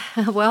 Yeah,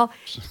 well,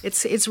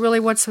 it's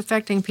really what's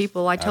affecting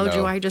people. I told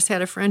you I just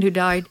had a friend who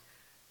died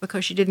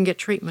because she didn't get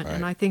treatment,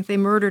 and I think they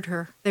murdered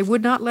her. They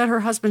would not let her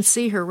husband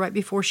see her right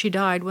before she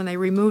died when they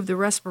removed the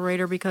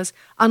respirator, because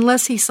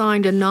unless he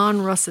signed a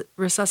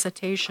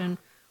non-resuscitation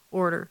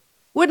order,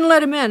 wouldn't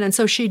let him in, and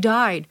so she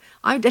died.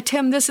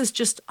 Tim, this is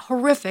just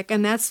horrific,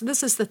 and this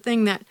is the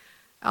thing that,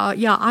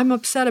 I'm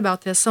upset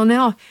about this. So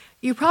now,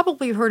 you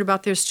probably heard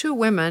about there's two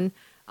women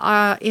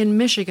in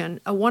Michigan.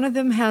 One of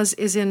them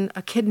is in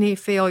a kidney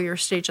failure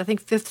stage. I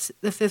think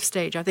the fifth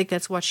stage. I think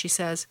that's what she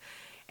says.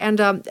 And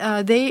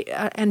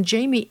and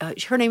Jamie,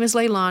 her name is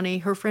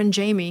Leilani. Her friend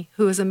Jamie,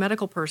 who is a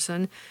medical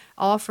person,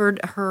 offered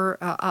her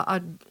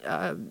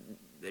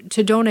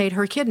to donate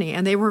her kidney,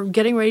 and they were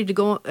getting ready to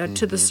go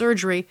to the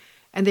surgery.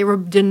 And they were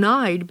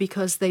denied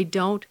because they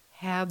don't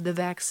have the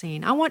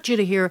vaccine. I want you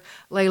to hear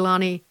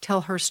Leilani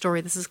tell her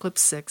story. This is clip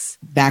 6.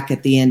 Back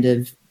at the end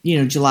of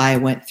July, I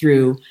went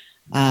through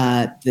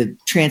the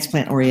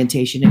transplant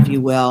orientation, if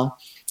you will,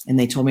 and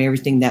they told me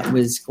everything that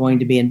was going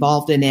to be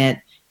involved in it,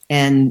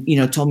 and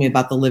told me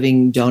about the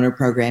living donor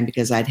program,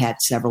 because I'd had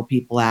several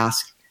people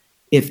ask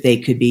if they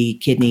could be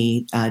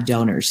kidney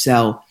donors.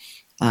 So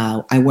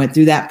I went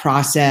through that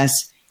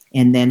process,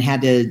 and then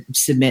had to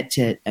submit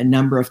to a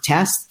number of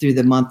tests through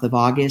the month of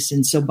August.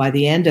 And so by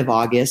the end of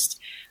August,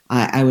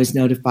 I was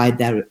notified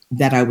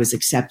that I was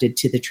accepted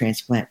to the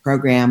transplant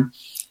program.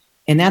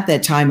 And at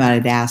that time, I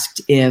had asked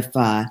if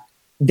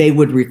they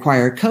would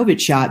require a COVID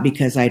shot,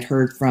 because I'd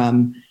heard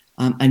from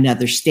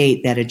another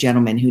state that a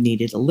gentleman who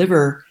needed a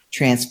liver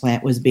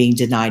transplant was being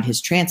denied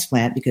his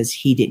transplant because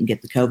he didn't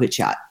get the COVID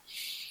shot.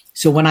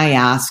 So when I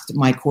asked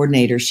my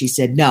coordinator, she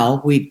said,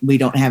 no, we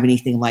don't have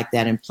anything like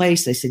that in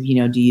place. I said,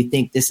 do you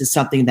think this is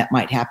something that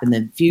might happen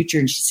in the future?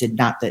 And she said,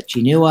 not that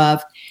she knew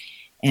of.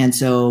 And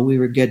so we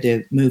were good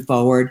to move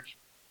forward.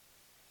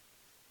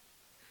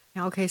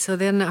 Okay, so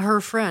then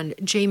her friend,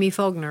 Jamie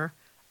Fogner,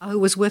 who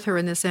was with her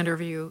in this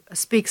interview,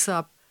 speaks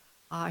up.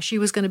 She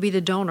was going to be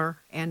the donor,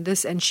 and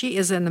she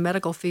is in the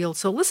medical field.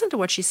 So listen to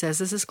what she says.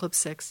 This is clip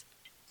 6.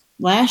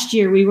 Last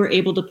year, we were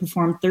able to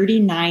perform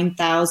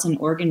 39,000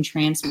 organ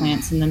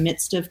transplants in the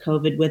midst of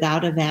COVID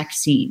without a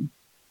vaccine.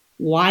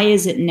 Why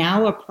is it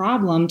now a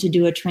problem to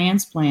do a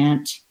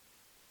transplant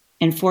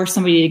and force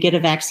somebody to get a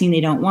vaccine they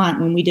don't want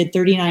when we did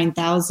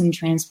 39,000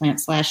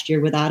 transplants last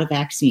year without a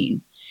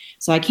vaccine?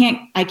 So I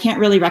can't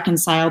really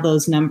reconcile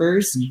those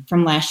numbers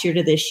from last year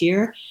to this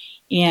year.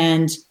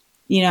 And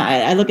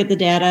I look at the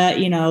data,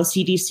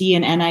 CDC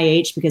and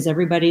NIH, because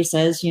everybody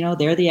says,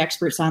 they're the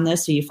experts on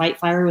this. So you fight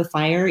fire with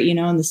fire,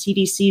 and the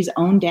CDC's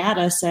own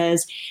data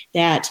says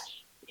that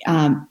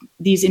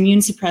these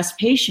immune suppressed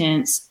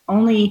patients,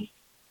 only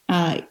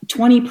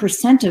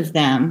 20% of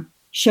them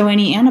show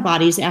any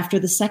antibodies after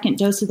the second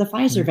dose of the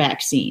Pfizer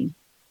vaccine.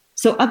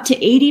 So up to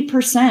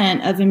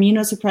 80% of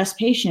immunosuppressed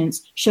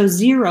patients show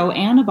zero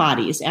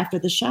antibodies after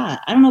the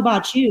shot. I don't know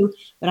about you,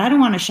 but I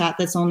don't want a shot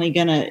that's only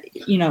going to,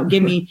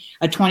 give me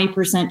a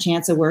 20%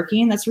 chance of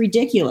working. That's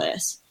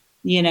ridiculous,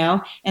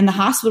 And the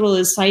hospital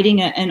is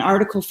citing an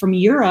article from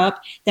Europe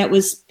that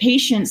was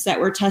patients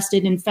that were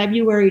tested in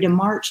February to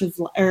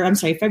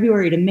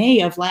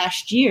May of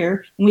last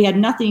year. And we had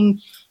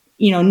nothing,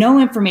 no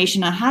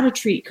information on how to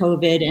treat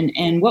COVID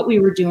and what we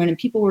were doing, and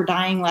people were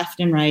dying left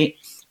and right.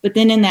 But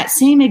then in that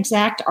same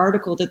exact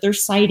article that they're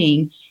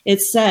citing,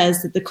 it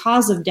says that the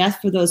cause of death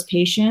for those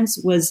patients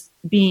was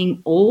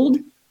being old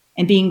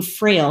and being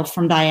frail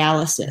from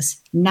dialysis,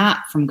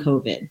 not from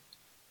COVID.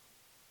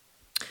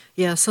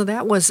 Yeah, so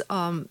that was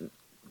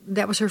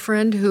her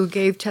friend who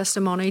gave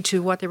testimony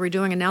to what they were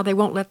doing, and now they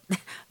won't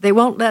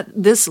let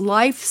this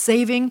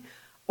life-saving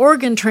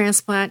organ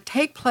transplant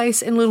take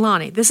place in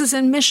Lulani. This is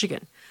in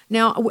Michigan.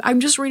 Now, I'm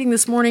just reading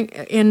this morning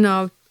in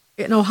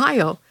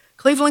Ohio,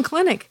 Cleveland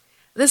Clinic.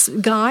 This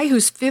guy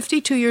who's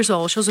 52 years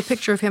old, shows a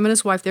picture of him and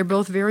his wife. They're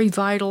both very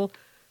vital,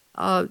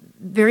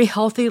 very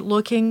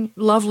healthy-looking,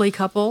 lovely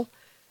couple.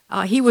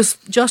 He was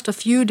just a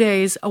few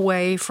days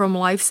away from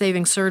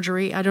life-saving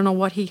surgery. I don't know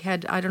what he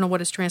had. I don't know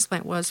what his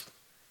transplant was.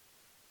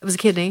 It was a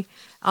kidney.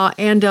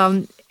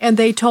 And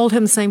they told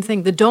him the same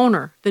thing.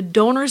 The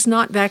donor's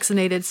not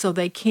vaccinated, so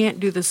they can't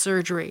do the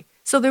surgery.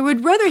 So they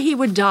would rather he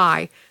would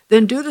die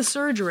than do the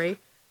surgery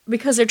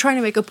because they're trying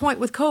to make a point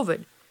with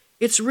COVID.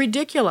 It's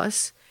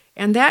ridiculous.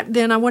 And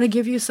then I want to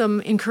give you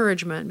some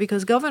encouragement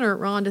because Governor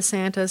Ron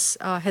DeSantis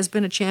has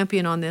been a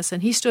champion on this,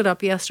 and he stood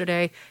up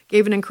yesterday,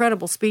 gave an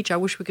incredible speech. I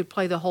wish we could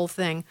play the whole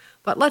thing,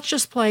 but let's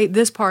just play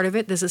this part of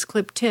it. This is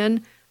clip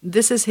 10.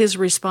 This is his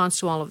response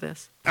to all of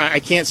this. I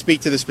can't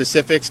speak to the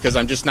specifics because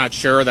I'm just not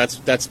sure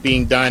that's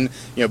being done,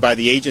 by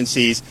the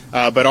agencies.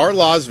 But our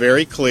law is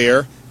very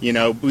clear.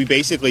 We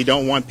basically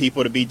don't want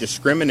people to be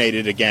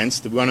discriminated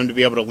against. We want them to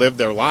be able to live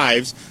their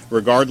lives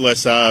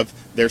regardless of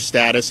their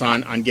status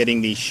on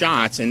getting these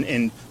shots.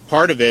 And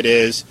part of it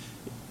is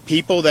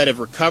people that have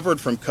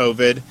recovered from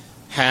COVID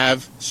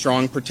have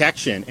strong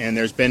protection. And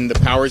there's been the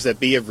powers that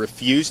be have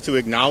refused to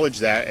acknowledge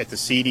that at the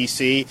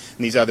CDC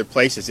and these other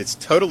places. It's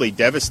totally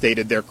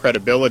devastated their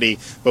credibility.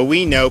 But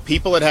we know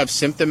people that have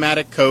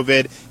symptomatic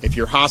COVID, if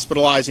you're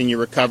hospitalized and you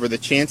recover, the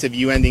chance of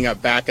you ending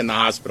up back in the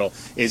hospital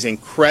is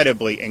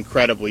incredibly,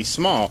 incredibly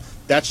small.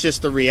 That's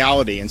just the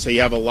reality. And so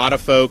you have a lot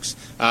of folks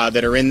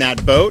that are in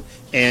that boat.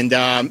 And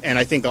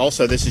I think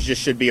also this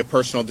should be a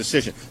personal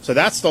decision. So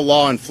that's the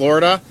law in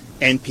Florida.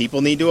 And people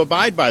need to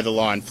abide by the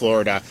law in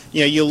Florida.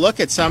 You look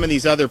at some of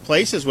these other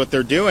places, what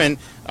they're doing,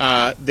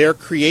 they're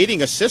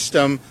creating a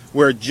system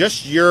where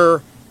just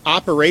your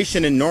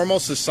operation in normal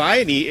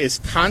society is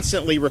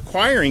constantly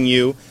requiring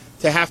you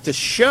to have to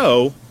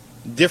show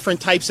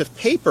different types of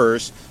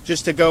papers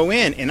just to go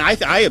in. And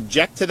I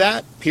object to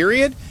that,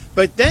 period.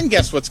 But then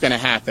guess what's going to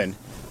happen?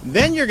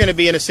 Then you're going to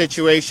be in a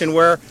situation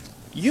where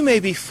you may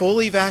be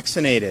fully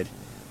vaccinated.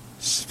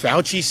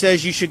 Fauci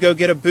says you should go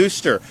get a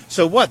booster.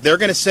 So what? They're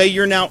going to say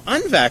you're now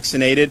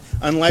unvaccinated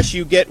unless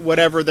you get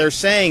whatever they're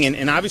saying.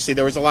 And obviously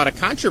there was a lot of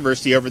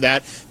controversy over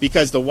that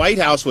because the White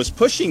House was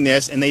pushing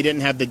this and they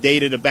didn't have the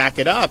data to back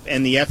it up.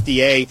 And the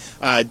FDA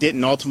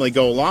didn't ultimately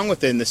go along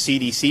with it. And the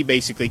CDC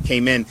basically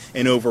came in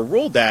and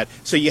overruled that.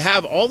 So you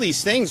have all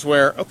these things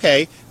where,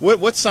 okay,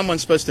 what's someone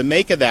supposed to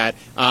make of that?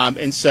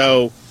 And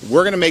so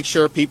we're going to make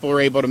sure people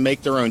are able to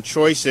make their own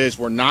choices.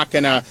 We're not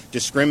going to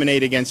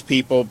discriminate against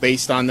people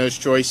based on those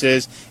choices.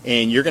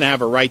 And you're going to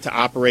have a right to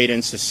operate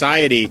in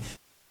society.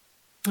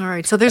 All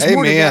right, so there's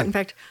more to that. In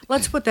fact,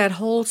 let's put that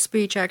whole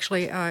speech,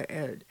 actually,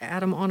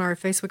 Adam, on our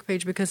Facebook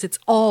page because it's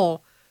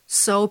all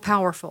so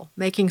powerful,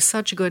 making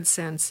such good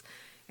sense.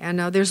 And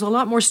there's a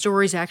lot more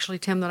stories, actually,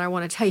 Tim, that I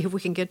want to tell you if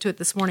we can get to it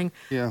this morning.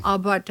 Yeah.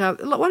 But why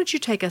don't you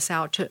take us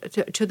out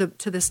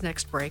to this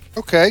next break?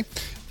 Okay.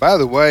 By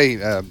the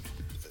way,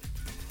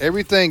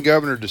 everything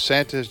Governor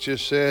DeSantis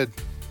just said,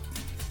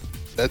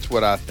 that's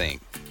what I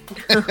think.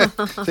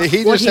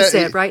 See, what he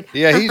said, right?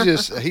 Yeah,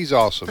 he's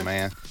awesome,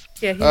 man.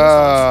 Yeah,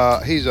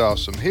 awesome. He's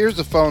awesome. Here's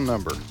the phone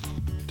number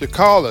to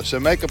call us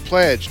and make a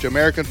pledge to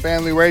American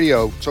Family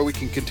Radio so we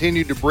can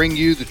continue to bring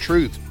you the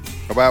truth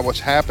about what's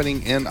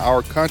happening in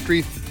our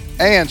country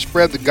and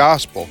spread the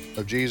gospel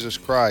of Jesus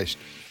Christ.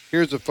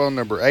 Here's the phone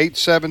number,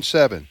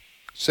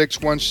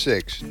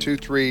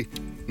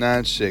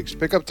 877-616-2396.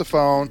 Pick up the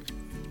phone,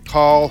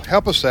 call,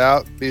 help us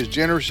out, be as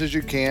generous as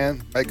you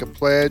can, make a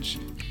pledge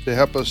to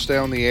help us stay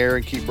on the air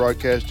and keep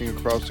broadcasting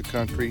across the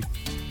country.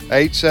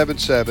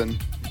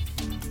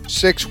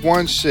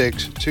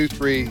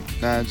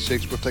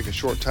 877-616-2396. We'll take a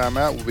short time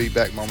out. We'll be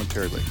back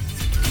momentarily.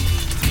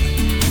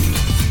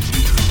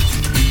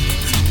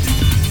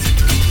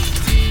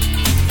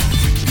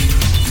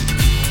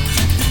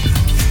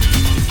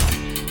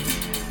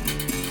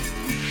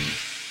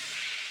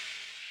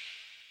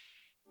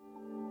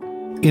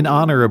 In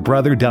honor of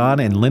Brother Don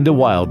and Linda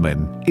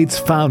Wildman, it's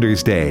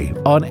Founders Day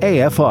on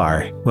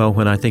AFR. Well,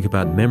 when I think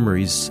about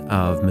memories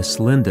of Miss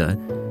Linda,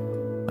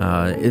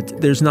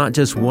 there's not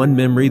just one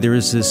memory. There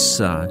is this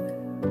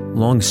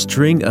long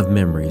string of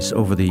memories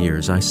over the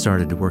years. I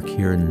started to work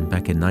here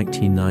back in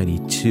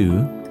 1992,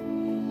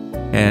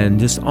 and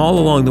just all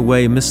along the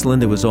way, Miss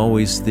Linda was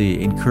always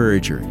the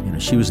encourager.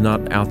 She was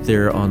not out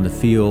there on the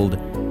field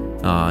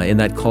in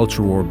that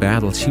culture war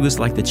battle. She was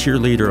like the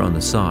cheerleader on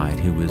the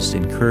side who was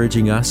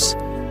encouraging us.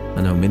 I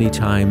know many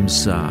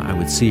times I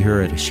would see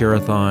her at a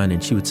share-a-thon,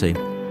 and she would say,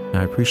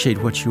 "I appreciate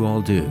what you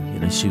all do."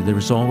 There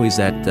was always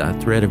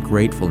that thread of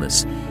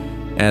gratefulness.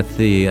 At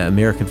the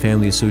American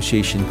Family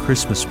Association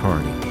Christmas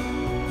party,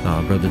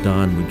 Brother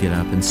Don would get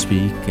up and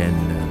speak, and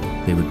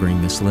they would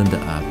bring Miss Linda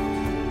up,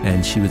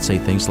 and she would say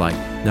things like,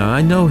 "Now,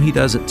 I know he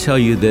doesn't tell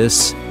you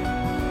this,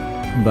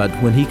 but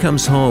when he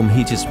comes home,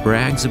 he just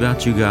brags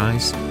about you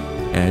guys."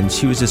 And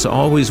she was just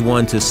always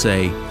one to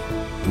say,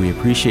 "We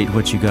appreciate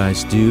what you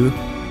guys do."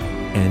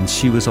 And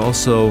she was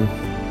also,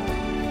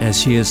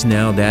 as she is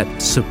now, that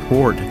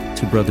support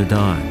to Brother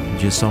Don. You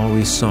just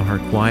always saw her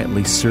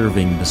quietly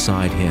serving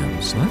beside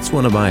him. So that's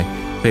one of my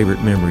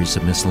favorite memories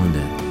of Miss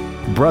Linda.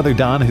 Brother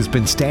Don has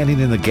been standing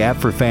in the gap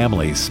for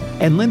families,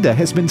 and Linda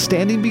has been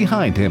standing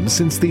behind him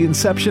since the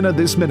inception of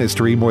this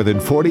ministry more than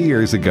 40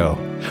 years ago.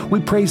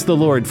 We praise the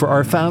Lord for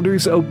our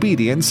founders'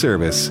 obedient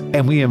service,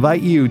 and we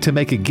invite you to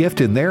make a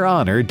gift in their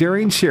honor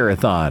during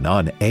Share-a-thon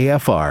on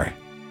AFR.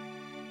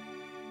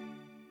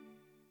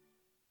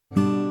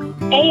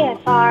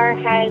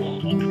 AFR has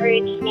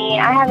encouraged me.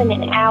 I have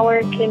an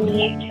hour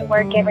commute to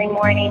work every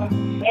morning,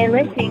 and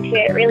listening to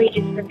it really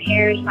just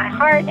prepares my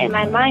heart and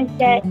my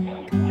mindset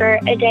for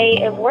a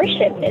day of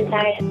worship as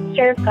I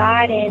serve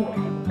God and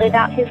live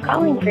out His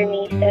calling for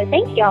me. So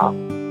thank y'all.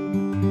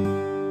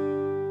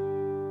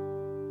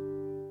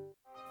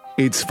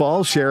 It's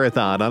Fall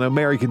Share-a-thon on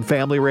American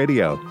Family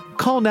Radio.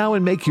 Call now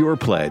and make your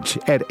pledge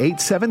at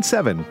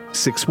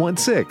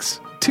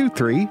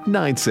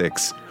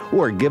 877-616-2396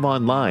 or give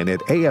online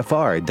at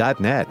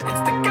afr.net.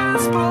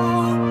 It's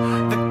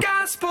the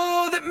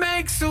gospel that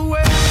makes a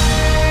way.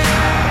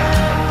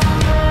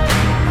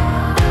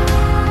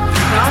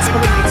 Gospel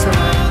that makes a way.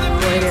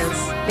 Well, it is.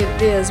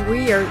 It is.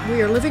 We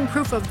are living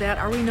proof of that,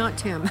 are we not,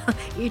 Tim?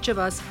 Each of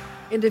us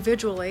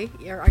individually.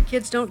 Our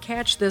kids don't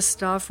catch this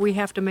stuff. We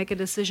have to make a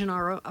decision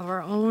of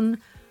our own.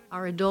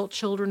 Our adult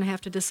children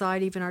have to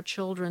decide, even our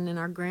children and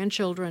our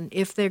grandchildren,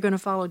 if they're going to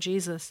follow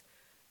Jesus.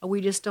 We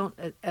just don't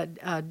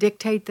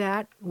dictate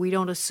that. We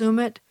don't assume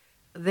it.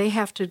 They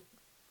have to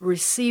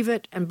receive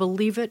it and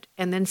believe it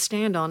and then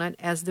stand on it,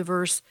 as the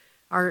verse,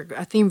 our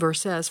theme verse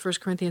says, 1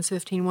 Corinthians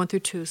 15,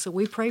 1-2. So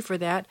we pray for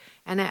that.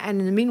 And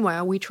in the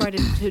meanwhile, we try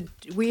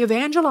we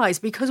evangelize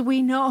because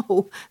we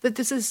know that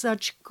this is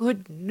such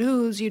good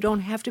news. You don't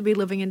have to be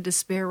living in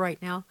despair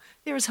right now.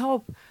 There's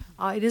hope.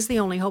 It is the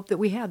only hope that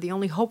we have, the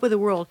only hope of the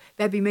world.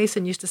 Babby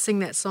Mason used to sing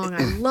that song.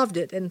 I loved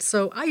it. And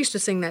so I used to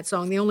sing that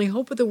song. The only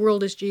hope of the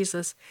world is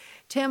Jesus.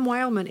 Tim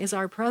Wildman is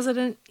our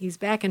president. He's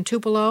back in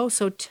Tupelo.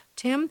 So,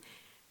 Tim,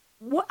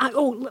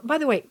 by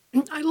the way,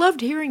 I loved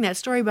hearing that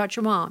story about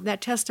your mom,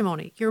 that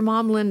testimony. Your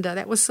mom, Linda.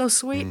 That was so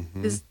sweet.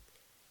 Mm-hmm.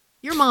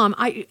 Your mom,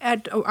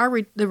 at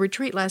the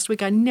retreat last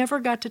week, I never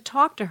got to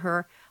talk to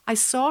her. I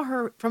saw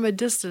her from a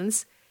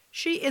distance.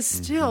 She is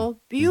still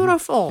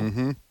beautiful.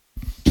 Mm-hmm.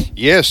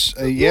 Yes,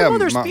 your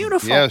mother's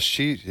beautiful.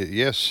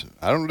 Yes,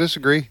 I don't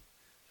disagree.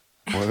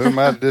 Well, who am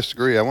I to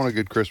disagree? I want a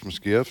good Christmas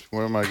gift.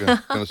 What am I going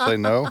to say?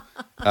 No.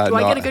 Do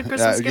I get a good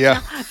Christmas gift?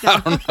 Yeah, no. I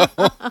don't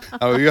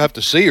know. You have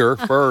to see her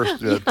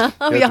first. I'd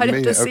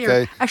have to see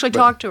her. Actually,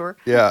 talk to her.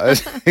 Yeah,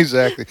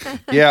 exactly.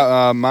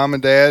 Yeah, Mom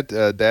and Dad.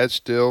 Dad's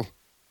still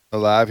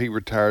alive. He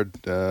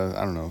retired.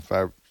 I don't know,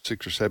 5,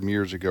 6, or 7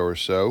 years ago or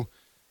so.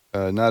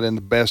 Not in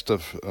the best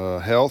of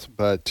health,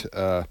 but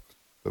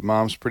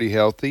Mom's pretty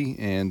healthy,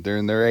 and they're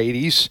in their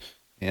 80s.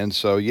 And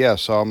so, yeah,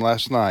 saw them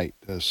last night.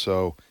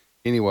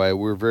 anyway,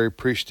 we're very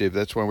appreciative.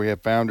 That's why we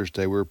have Founders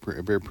Day. We're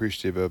very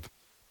appreciative of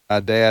my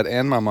dad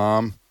and my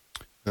mom,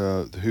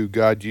 who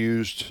God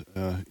used,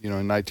 in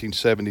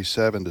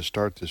 1977 to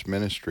start this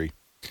ministry.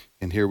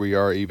 And here we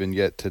are even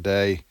yet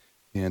today.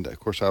 And, of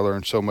course, I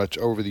learned so much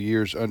over the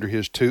years under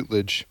his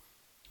tutelage,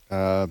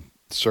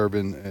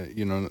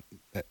 serving,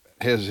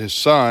 as his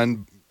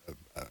son.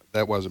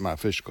 That wasn't my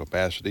official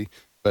capacity,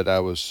 but I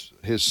was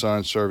his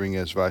son serving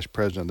as vice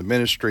president of the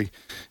ministry.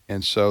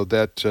 And so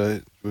that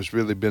was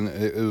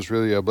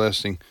really a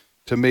blessing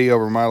to me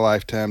over my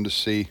lifetime to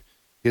see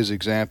his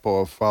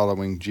example of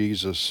following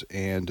Jesus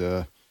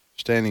and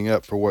standing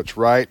up for what's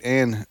right.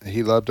 And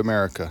he loved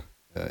America.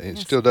 It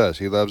still does.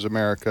 He loves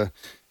America,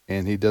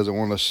 and he doesn't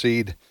want to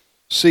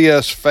see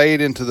us fade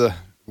into the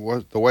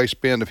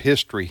wasteland of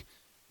history.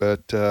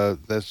 But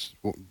that's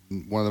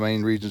one of the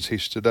main reasons he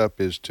stood up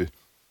is to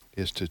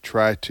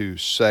try to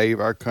save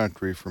our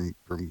country from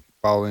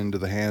falling into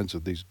the hands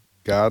of these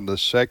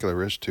godless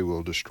secularists who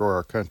will destroy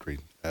our country.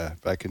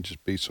 If I can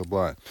just be so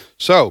blunt.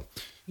 So,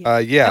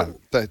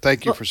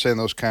 thank you for saying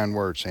those kind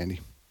words, Sandy.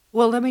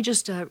 Well, let me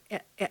just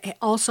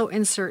also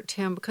insert,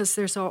 Tim, because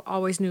there's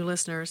always new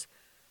listeners.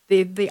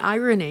 The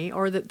irony,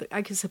 or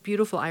I guess a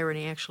beautiful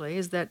irony actually,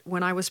 is that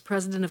when I was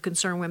president of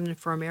Concerned Women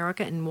for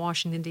America in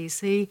Washington,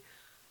 D.C.,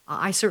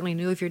 I certainly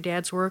knew of your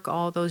dad's work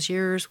all those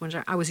years when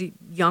I was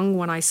young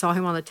when I saw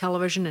him on the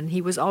television, and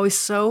he was always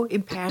so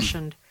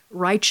impassioned,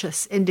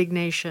 righteous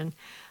indignation.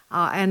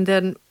 And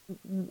then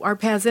our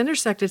paths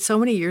intersected so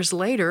many years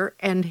later,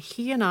 and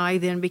he and I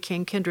then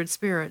became kindred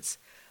spirits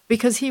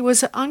because he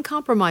was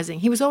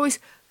uncompromising. He was always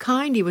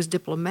kind. He was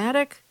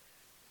diplomatic.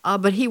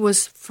 But he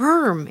was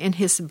firm in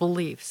his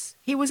beliefs.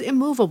 He was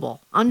immovable,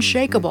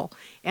 unshakable.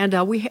 Mm-hmm.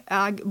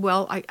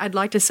 And I'd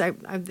like to say,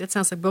 it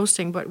sounds like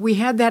boasting, but we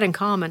had that in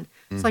common.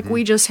 It's like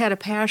we just had a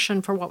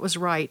passion for what was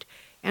right.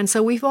 And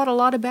so we fought a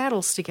lot of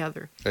battles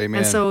together. Amen.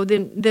 And so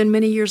then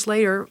many years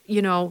later,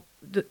 you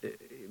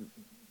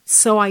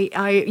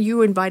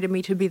invited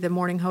me to be the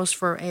morning host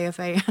for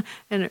AFA,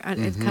 and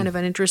it's kind of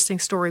an interesting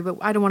story, but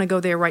I don't want to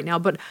go there right now.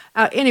 But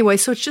anyway,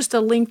 so it's just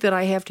a link that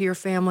I have to your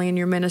family and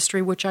your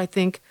ministry, which I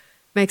think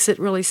makes it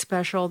really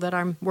special that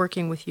I'm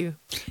working with you.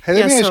 Hey,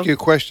 let me ask you a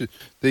question.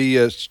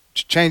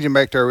 Changing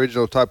back to our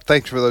original topic.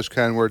 Thanks for those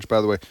kind words, by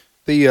the way.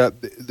 I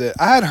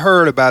had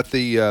heard about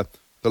the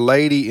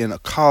lady in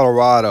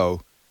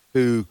Colorado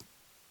who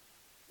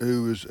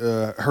was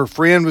her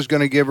friend was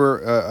going to give her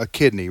a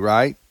kidney,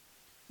 right?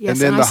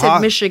 Yes, and I said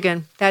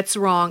Michigan. That's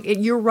wrong.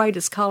 You're right.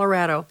 It's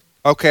Colorado.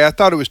 Okay, I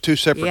thought it was two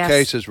separate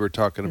cases we're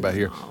talking about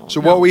here. So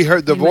what we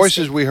heard, the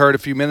voices we heard a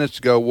few minutes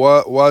ago,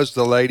 was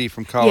the lady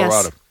from Colorado.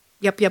 Yes.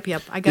 Yep.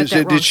 I got that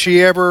wrong.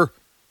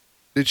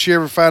 Did she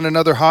ever find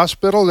another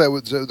hospital? That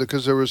was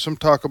because there was some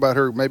talk about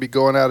her maybe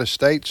going out of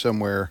state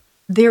somewhere.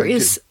 There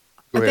is.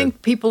 I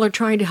think people are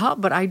trying to help,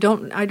 but I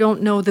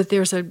don't know that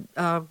there's a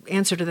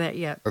answer to that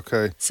yet.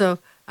 Okay. So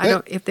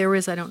if there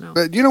is, I don't know.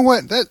 But you know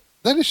what? That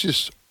is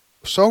just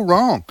so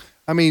wrong.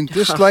 I mean,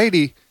 this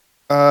lady,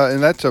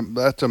 and that's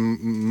a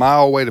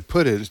mild way to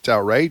put it. It's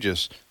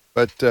outrageous,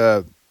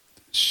 but.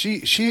 She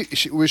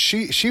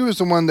was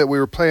the one that we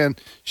were playing.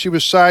 She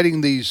was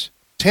citing these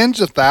tens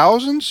of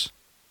thousands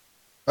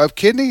of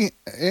kidney.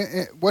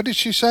 What did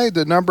she say?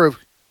 The number of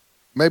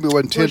maybe it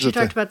wasn't tens. She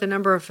talked about the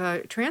number of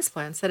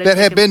transplants that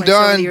had been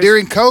done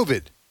during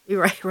COVID.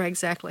 Right,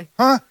 exactly.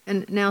 Huh?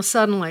 And now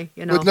suddenly,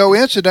 with no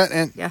incident,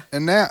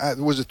 and now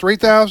was it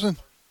 3,000?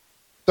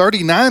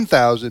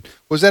 39,000.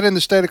 Was that in the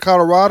state of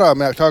Colorado? I'm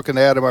not talking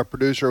to Adam, our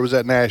producer, or was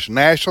that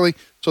nationally?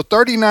 So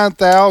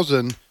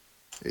 39,000.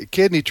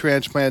 Kidney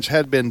transplants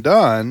had been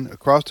done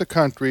across the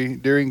country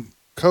during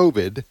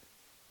COVID,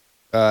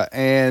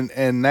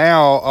 and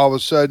now all of a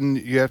sudden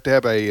you have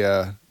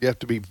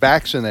to be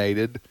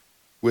vaccinated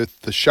with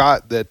the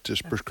shot that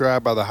is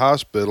prescribed by the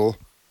hospital,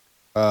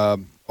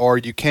 or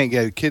you can't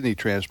get a kidney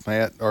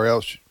transplant, or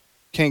else you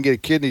can't get a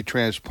kidney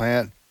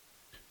transplant.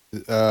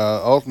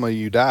 Ultimately,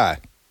 you die.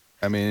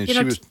 I mean,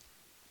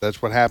 that's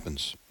what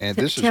happens, and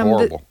this is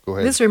horrible. Go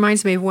ahead. This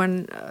reminds me of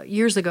when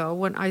years ago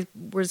when I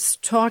was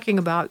talking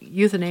about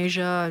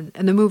euthanasia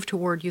and the move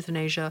toward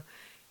euthanasia,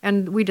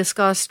 and we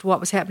discussed what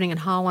was happening in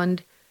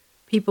Holland.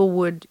 People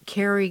would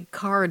carry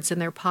cards in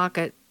their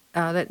pocket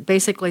that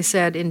basically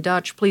said in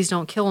Dutch, "Please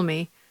don't kill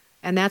me,"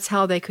 and that's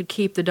how they could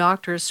keep the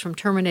doctors from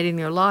terminating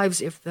their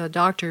lives if the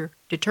doctor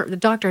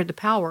had the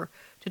power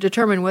to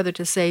determine whether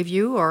to save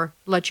you or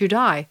let you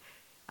die,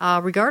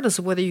 regardless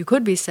of whether you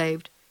could be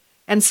saved.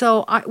 And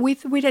so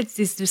we had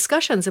these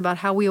discussions about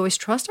how we always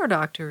trust our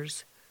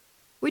doctors.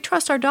 We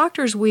trust our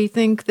doctors. We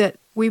think that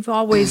we've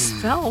always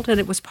felt, and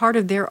it was part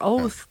of their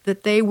oath,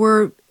 that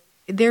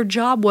their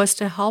job was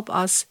to help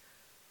us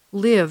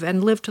live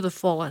and live to the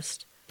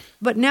fullest.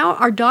 But now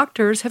our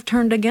doctors have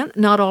turned against,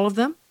 not all of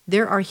them.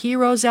 There are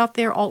heroes out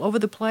there all over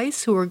the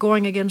place who are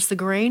going against the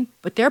grain,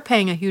 but they're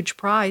paying a huge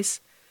price.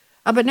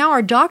 But now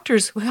our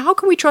doctors, how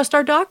can we trust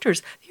our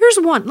doctors? Here's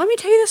one. Let me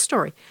tell you this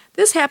story.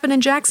 This happened in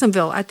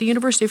Jacksonville at the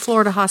University of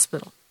Florida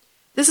Hospital.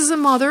 This is a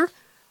mother.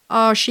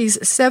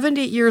 She's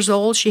 70 years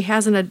old. She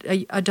has an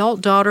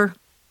adult daughter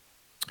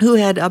who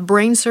had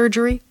brain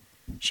surgery.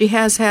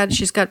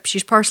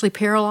 She's partially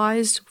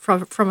paralyzed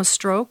from a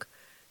stroke.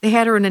 They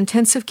had her in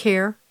intensive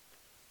care,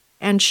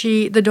 and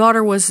the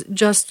daughter was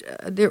just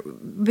there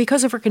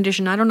because of her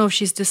condition. I don't know if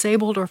she's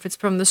disabled or if it's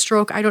from the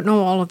stroke. I don't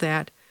know all of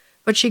that,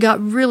 but she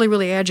got really,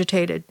 really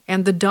agitated,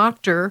 and the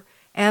doctor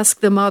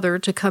asked the mother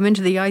to come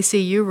into the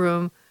ICU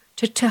room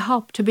to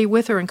help, to be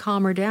with her and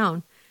calm her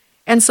down.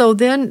 And so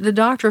then the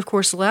doctor, of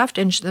course, left,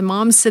 and the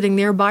mom's sitting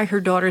there by her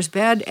daughter's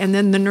bed, and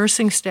then the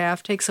nursing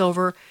staff takes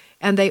over,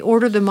 and they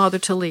order the mother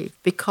to leave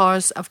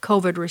because of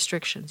COVID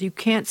restrictions. You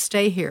can't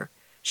stay here.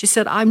 She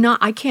said,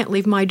 I can't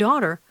leave my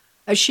daughter.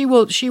 She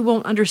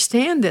won't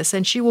understand this,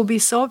 and she will be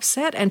so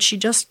upset, and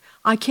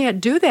I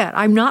can't do that.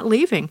 I'm not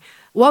leaving.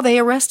 Well, they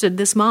arrested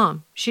this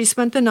mom. She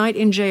spent the night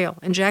in jail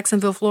in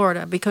Jacksonville,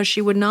 Florida, because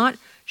she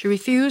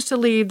refused to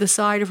leave the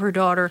side of her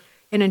daughter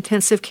in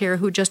intensive care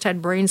who just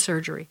had brain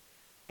surgery.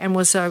 And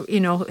was, and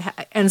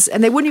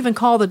they wouldn't even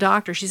call the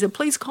doctor. She said,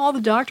 please call the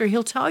doctor.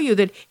 He'll tell you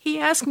that he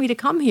asked me to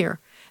come here.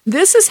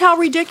 This is how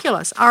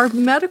ridiculous. Our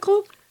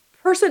medical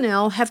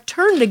personnel have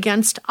turned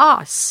against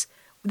us.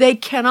 They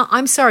cannot,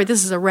 I'm sorry,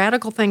 this is a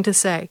radical thing to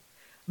say,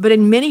 but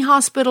in many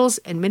hospitals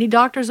and many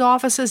doctors'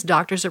 offices,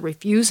 doctors are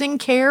refusing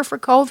care for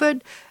COVID.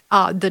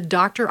 The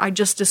doctor I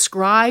just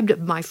described,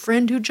 my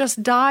friend who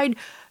just died,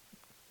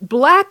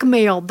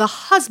 blackmailed the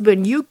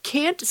husband. You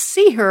can't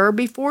see her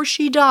before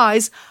she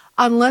dies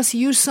unless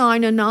you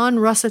sign a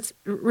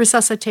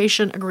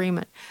non-resuscitation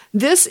agreement.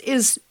 This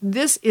is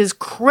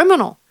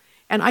criminal,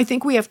 and I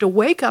think we have to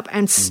wake up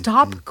and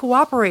stop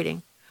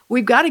cooperating.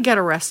 We've got to get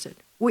arrested.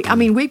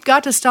 We've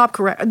got to stop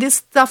this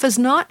stuff is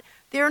not,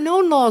 there are no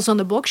laws on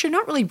the books. You're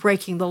not really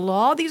breaking the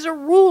law. These are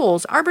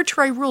rules,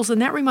 arbitrary rules.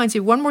 And that reminds me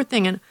of one more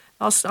thing, and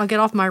I'll get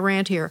off my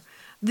rant here.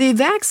 The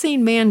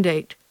vaccine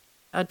mandate,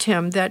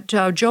 Tim, that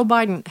Joe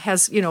Biden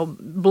has,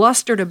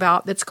 blustered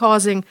about, that's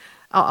causing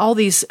all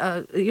these,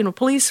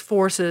 police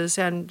forces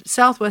and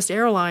Southwest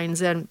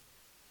Airlines and,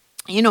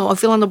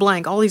 fill in the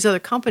blank, all these other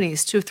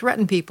companies to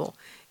threaten people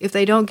if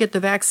they don't get the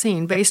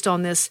vaccine based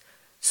on this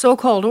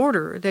so-called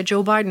order that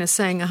Joe Biden is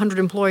saying 100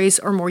 employees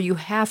or more, you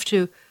have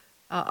to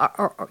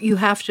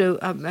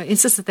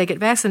insist that they get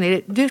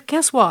vaccinated.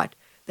 Guess what?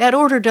 That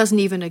order doesn't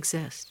even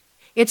exist.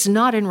 It's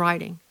not in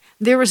writing.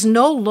 There is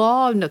no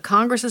law, and the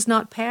Congress has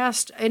not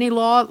passed any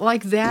law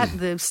like that.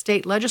 The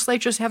state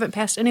legislatures haven't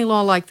passed any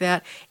law like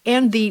that.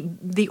 And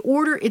the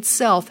order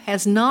itself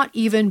has not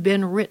even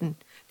been written.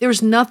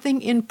 There's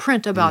nothing in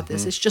print about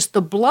this. It's just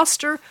the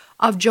bluster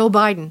of Joe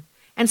Biden.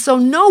 And so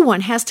no one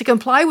has to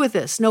comply with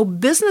this. No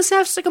business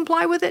has to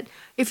comply with it.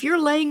 If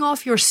you're laying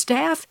off your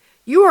staff,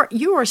 you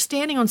are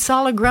standing on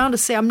solid ground to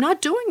say, I'm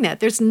not doing that.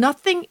 There's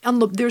nothing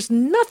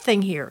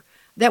here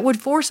that would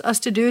force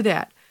us to do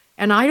that.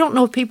 And I don't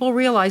know if people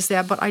realize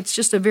that, but it's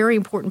just a very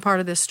important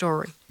part of this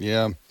story.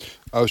 Yeah.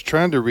 I was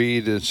trying to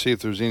read and see if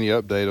there's any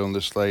update on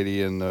this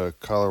lady in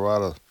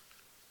Colorado.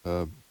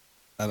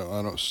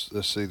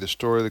 Let's see, the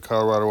story of the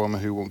Colorado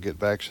woman who won't get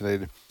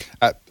vaccinated.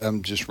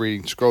 I'm just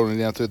scrolling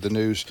down through the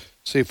news,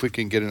 see if we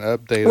can get an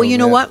update on Well, you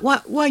know that.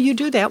 what? While you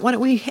do that, why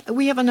don't we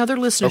have another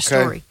listener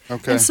story.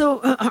 Okay. And so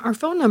our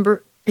phone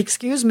number, is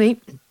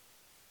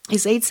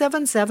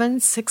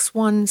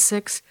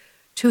 877-616-2396,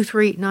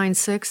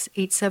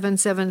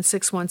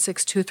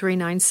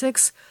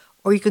 877-616-2396,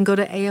 or you can go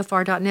to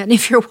afr.net. And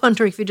if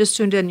you just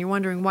tuned in, you're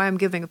wondering why I'm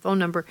giving a phone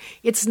number,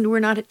 we're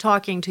not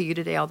talking to you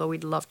today, although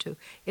we'd love to.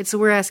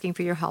 We're asking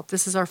for your help.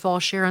 This is our fall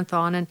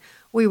share-a-thon, and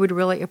we would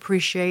really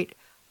appreciate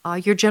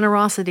your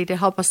generosity to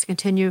help us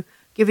continue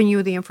giving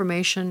you the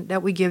information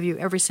that we give you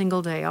every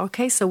single day.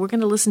 Okay, so we're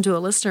going to listen to a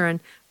listener, and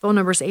phone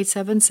number is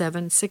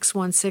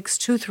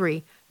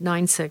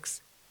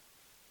 877-616-2396.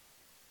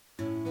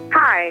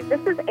 Hi, this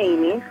is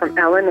Amy from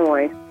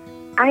Illinois.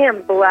 I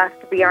am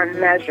blessed beyond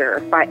measure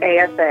by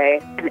AFA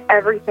and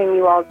everything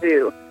you all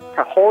do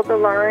to hold the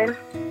line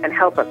and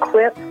help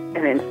equip and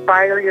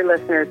inspire your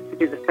listeners to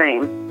do the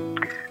same.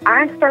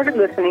 I started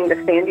listening to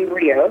Sandy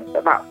Rios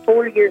about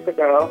 4 years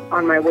ago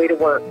on my way to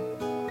work.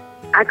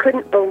 I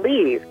couldn't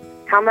believe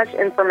how much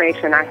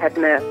information I had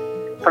missed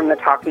from the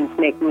Talking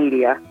Snake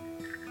media.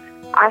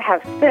 I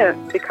have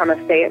since become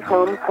a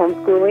stay-at-home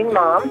homeschooling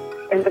mom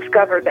and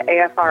discovered the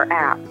AFR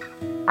app.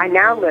 I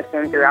now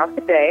listen throughout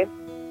the day,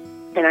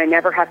 and I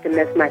never have to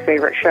miss my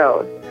favorite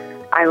shows.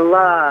 I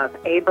love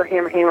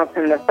Abraham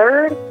Hamilton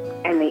III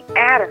and the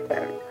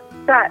Addisons.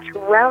 Such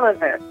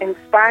relevant,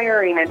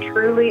 inspiring, and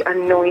truly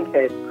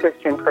anointed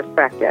Christian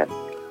perspective.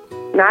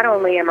 Not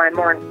only am I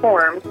more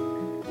informed,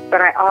 but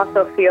I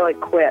also feel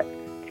equipped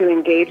to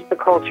engage the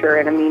culture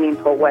in a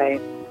meaningful way.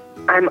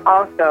 I'm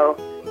also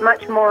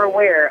much more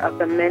aware of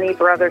the many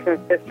brothers and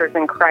sisters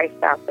in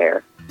Christ out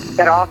there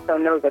that also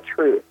know the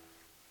truth.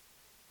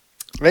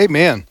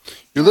 Amen.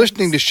 You're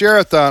listening to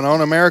Share-a-thon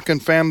on American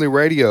Family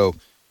Radio.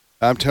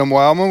 I'm Tim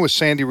Wildman with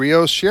Sandy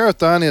Rios.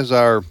 Share-a-thon is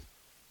our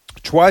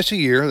twice a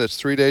year, that's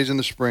 3 days in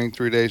the spring,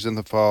 3 days in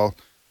the fall,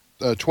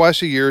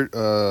 twice a year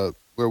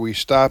where we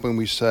stop and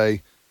we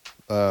say,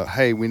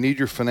 hey, we need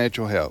your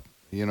financial help.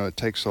 It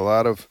takes a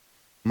lot of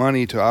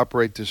money to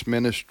operate this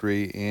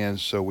ministry, and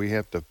so we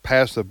have to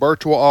pass the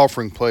virtual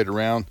offering plate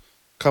around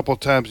a couple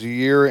times a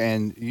year,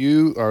 and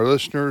you, our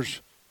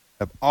listeners,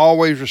 have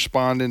always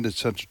responded in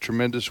such a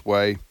tremendous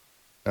way.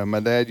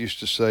 My dad used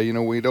to say,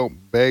 we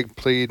don't beg,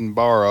 plead, and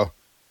borrow.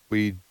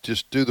 We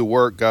just do the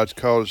work God's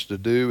called us to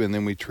do, and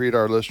then we treat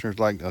our listeners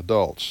like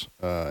adults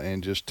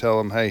and just tell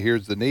them, hey,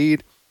 here's the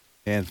need,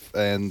 and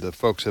the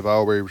folks have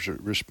always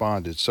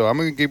responded. So I'm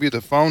going to give you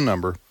the phone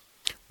number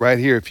right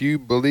here. If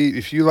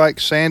you like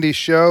Sandy's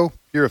show,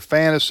 you're a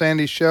fan of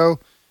Sandy's show,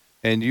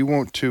 and you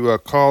want to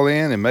call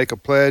in and make a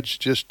pledge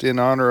just in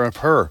honor of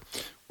her,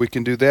 we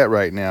can do that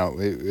right now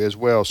as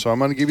well. So I'm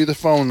going to give you the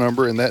phone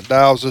number, and that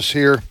dials us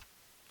here.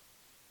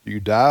 Do you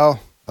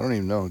dial? I don't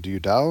even know. Do you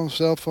dial on a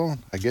cell phone?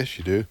 I guess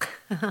you do.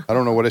 I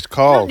don't know what it's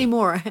called. Not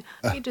anymore.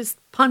 You just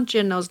punch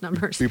in those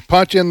numbers. You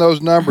punch in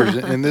those numbers,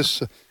 and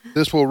this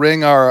will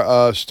ring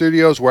our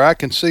studios where I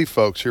can see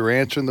folks who are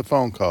answering the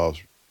phone calls.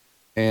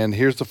 And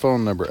here's the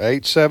phone number,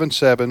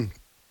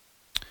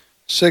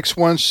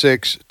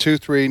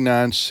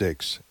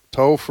 877-616-2396.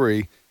 Toll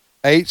free,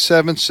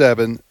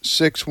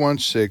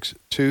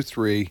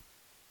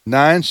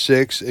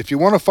 877-616-2396. If you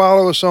want to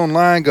follow us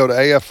online, go to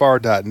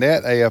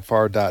afr.net,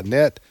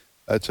 afr.net.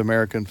 That's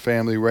American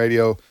Family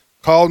Radio.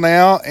 Call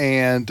now.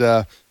 And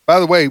by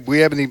the way, we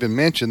haven't even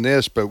mentioned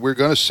this, but we're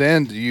going to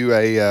send you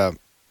a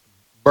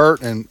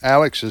Bert and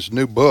Alex's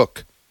new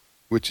book,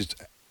 which is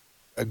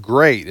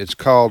great. It's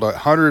called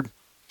 100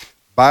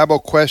 Bible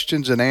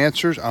Questions and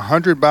Answers,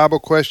 100 Bible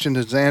Questions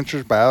and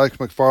Answers by Alex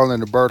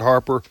McFarland and Bert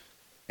Harper.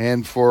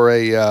 And for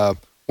a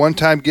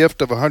one-time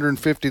gift of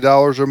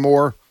 $150 or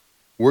more,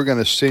 we're going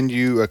to send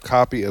you a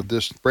copy of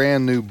this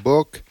brand new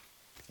book.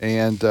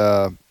 And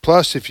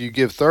plus, if you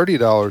give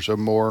 $30 or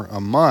more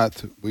a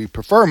month, we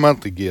prefer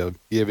monthly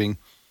giving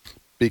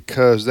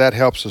because that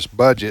helps us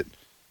budget.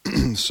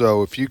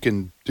 So if you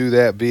can do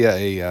that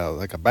via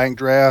like a bank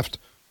draft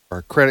or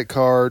a credit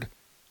card,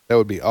 that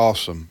would be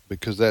awesome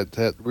because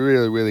that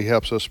really, really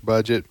helps us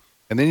budget.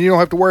 And then you don't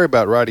have to worry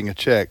about writing a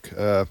check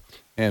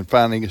and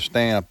finding a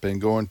stamp and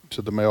going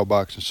to the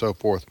mailbox and so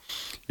forth.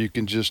 You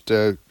can just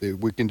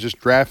we can just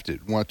draft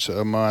it once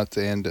a month,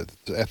 and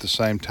at the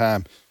same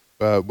time,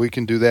 we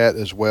can do that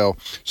as well.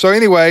 So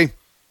anyway,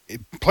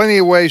 plenty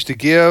of ways to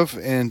give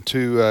and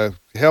to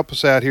help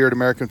us out here at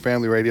American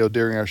Family Radio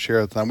during our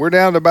share-a-thon. We're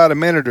down to about a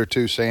minute or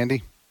two,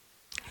 Sandy.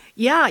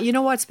 Yeah, you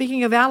know what?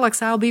 Speaking of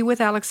Alex, I'll be with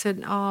Alex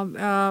in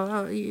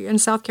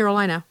South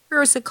Carolina.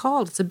 Where is it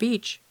called? It's a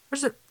beach.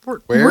 Where's it?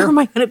 Where am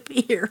I going to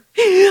be here?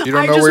 You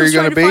don't know where you're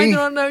going to be?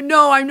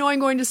 No, I know I'm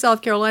going to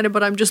South Carolina,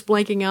 but I'm just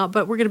blanking out.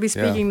 But we're going to be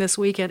speaking this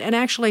weekend. And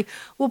actually,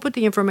 we'll put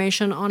the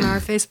information on our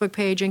Facebook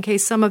page in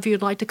case some of you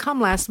would like to come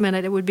last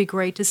minute. It would be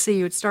great to see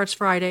you. It starts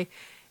Friday.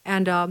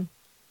 And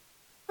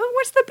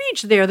where's the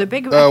beach there? The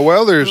big.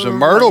 Well, there's a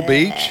Myrtle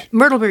Beach.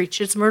 Myrtle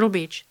Beach. It's Myrtle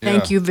Beach.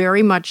 Thank you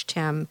very much,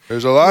 Tim.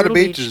 There's a lot of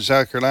beaches in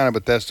South Carolina,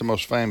 but that's the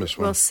most famous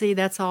one. Well, see,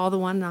 that's all the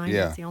one I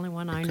know. It's the only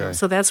one I know.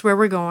 So that's where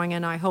we're going,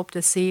 and I hope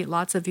to see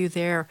lots of you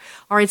there.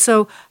 All right.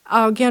 So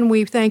again,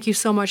 we thank you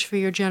so much for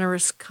your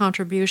generous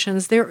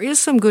contributions. There is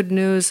some good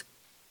news,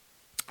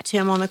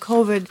 Tim, on the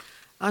COVID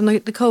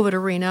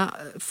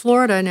arena.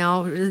 Florida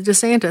now,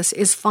 DeSantis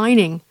is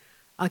fining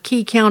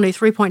Key County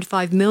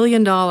 $3.5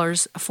 million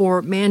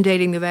for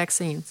mandating the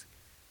vaccines.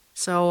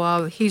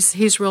 So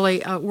he's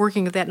really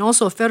working at that. And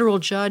also a federal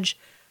judge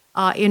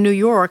in New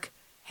York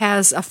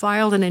has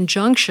filed an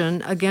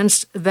injunction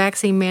against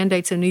vaccine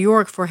mandates in New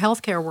York for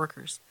healthcare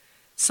workers.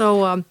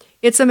 So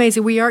it's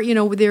amazing. We are,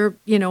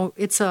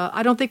 it's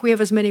I don't think we have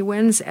as many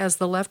wins as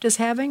the left is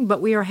having, but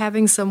we are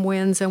having some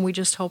wins, and we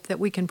just hope that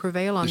we can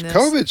prevail on this.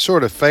 COVID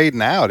sort of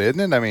fading out, isn't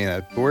it? I mean,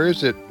 where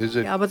is it?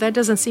 Yeah, but that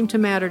doesn't seem to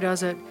matter,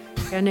 does it?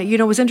 And,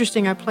 it was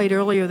interesting. I played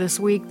earlier this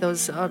week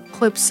those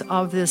clips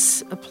of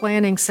this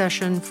planning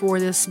session for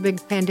this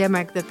big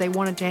pandemic that they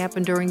wanted to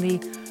happen during the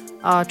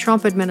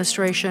Trump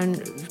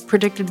administration,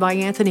 predicted by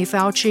Anthony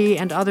Fauci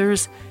and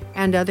others.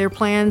 And their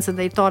plans, and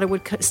they thought it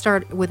would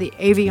start with the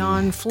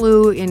avian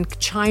flu in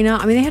China.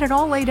 I mean, they had it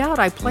all laid out.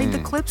 I played the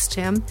clips,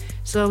 Tim.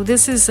 So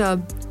this is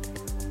a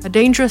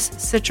dangerous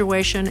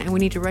situation, and we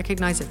need to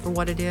recognize it for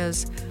what it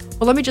is.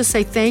 Well, let me just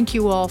say thank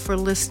you all for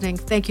listening.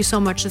 Thank you so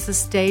much. This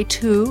is day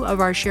 2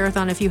 of our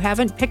share-a-thon. If you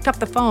haven't picked up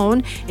the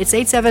phone, it's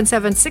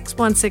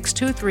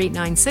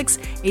 877-616-2396,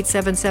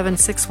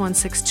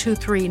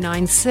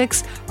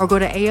 877-616-2396, or go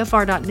to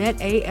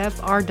afr.net,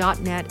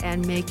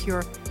 and make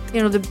your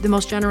the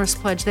most generous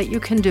pledge that you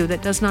can do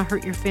that does not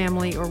hurt your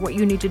family or what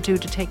you need to do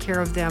to take care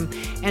of them.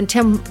 And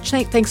Tim,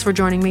 thanks for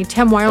joining me.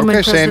 Tim Wildman,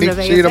 President Sandy. of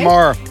AFA. See you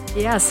tomorrow.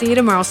 Yeah, see you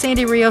tomorrow.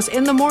 Sandy Rios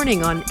in the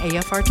morning on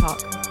AFR Talk.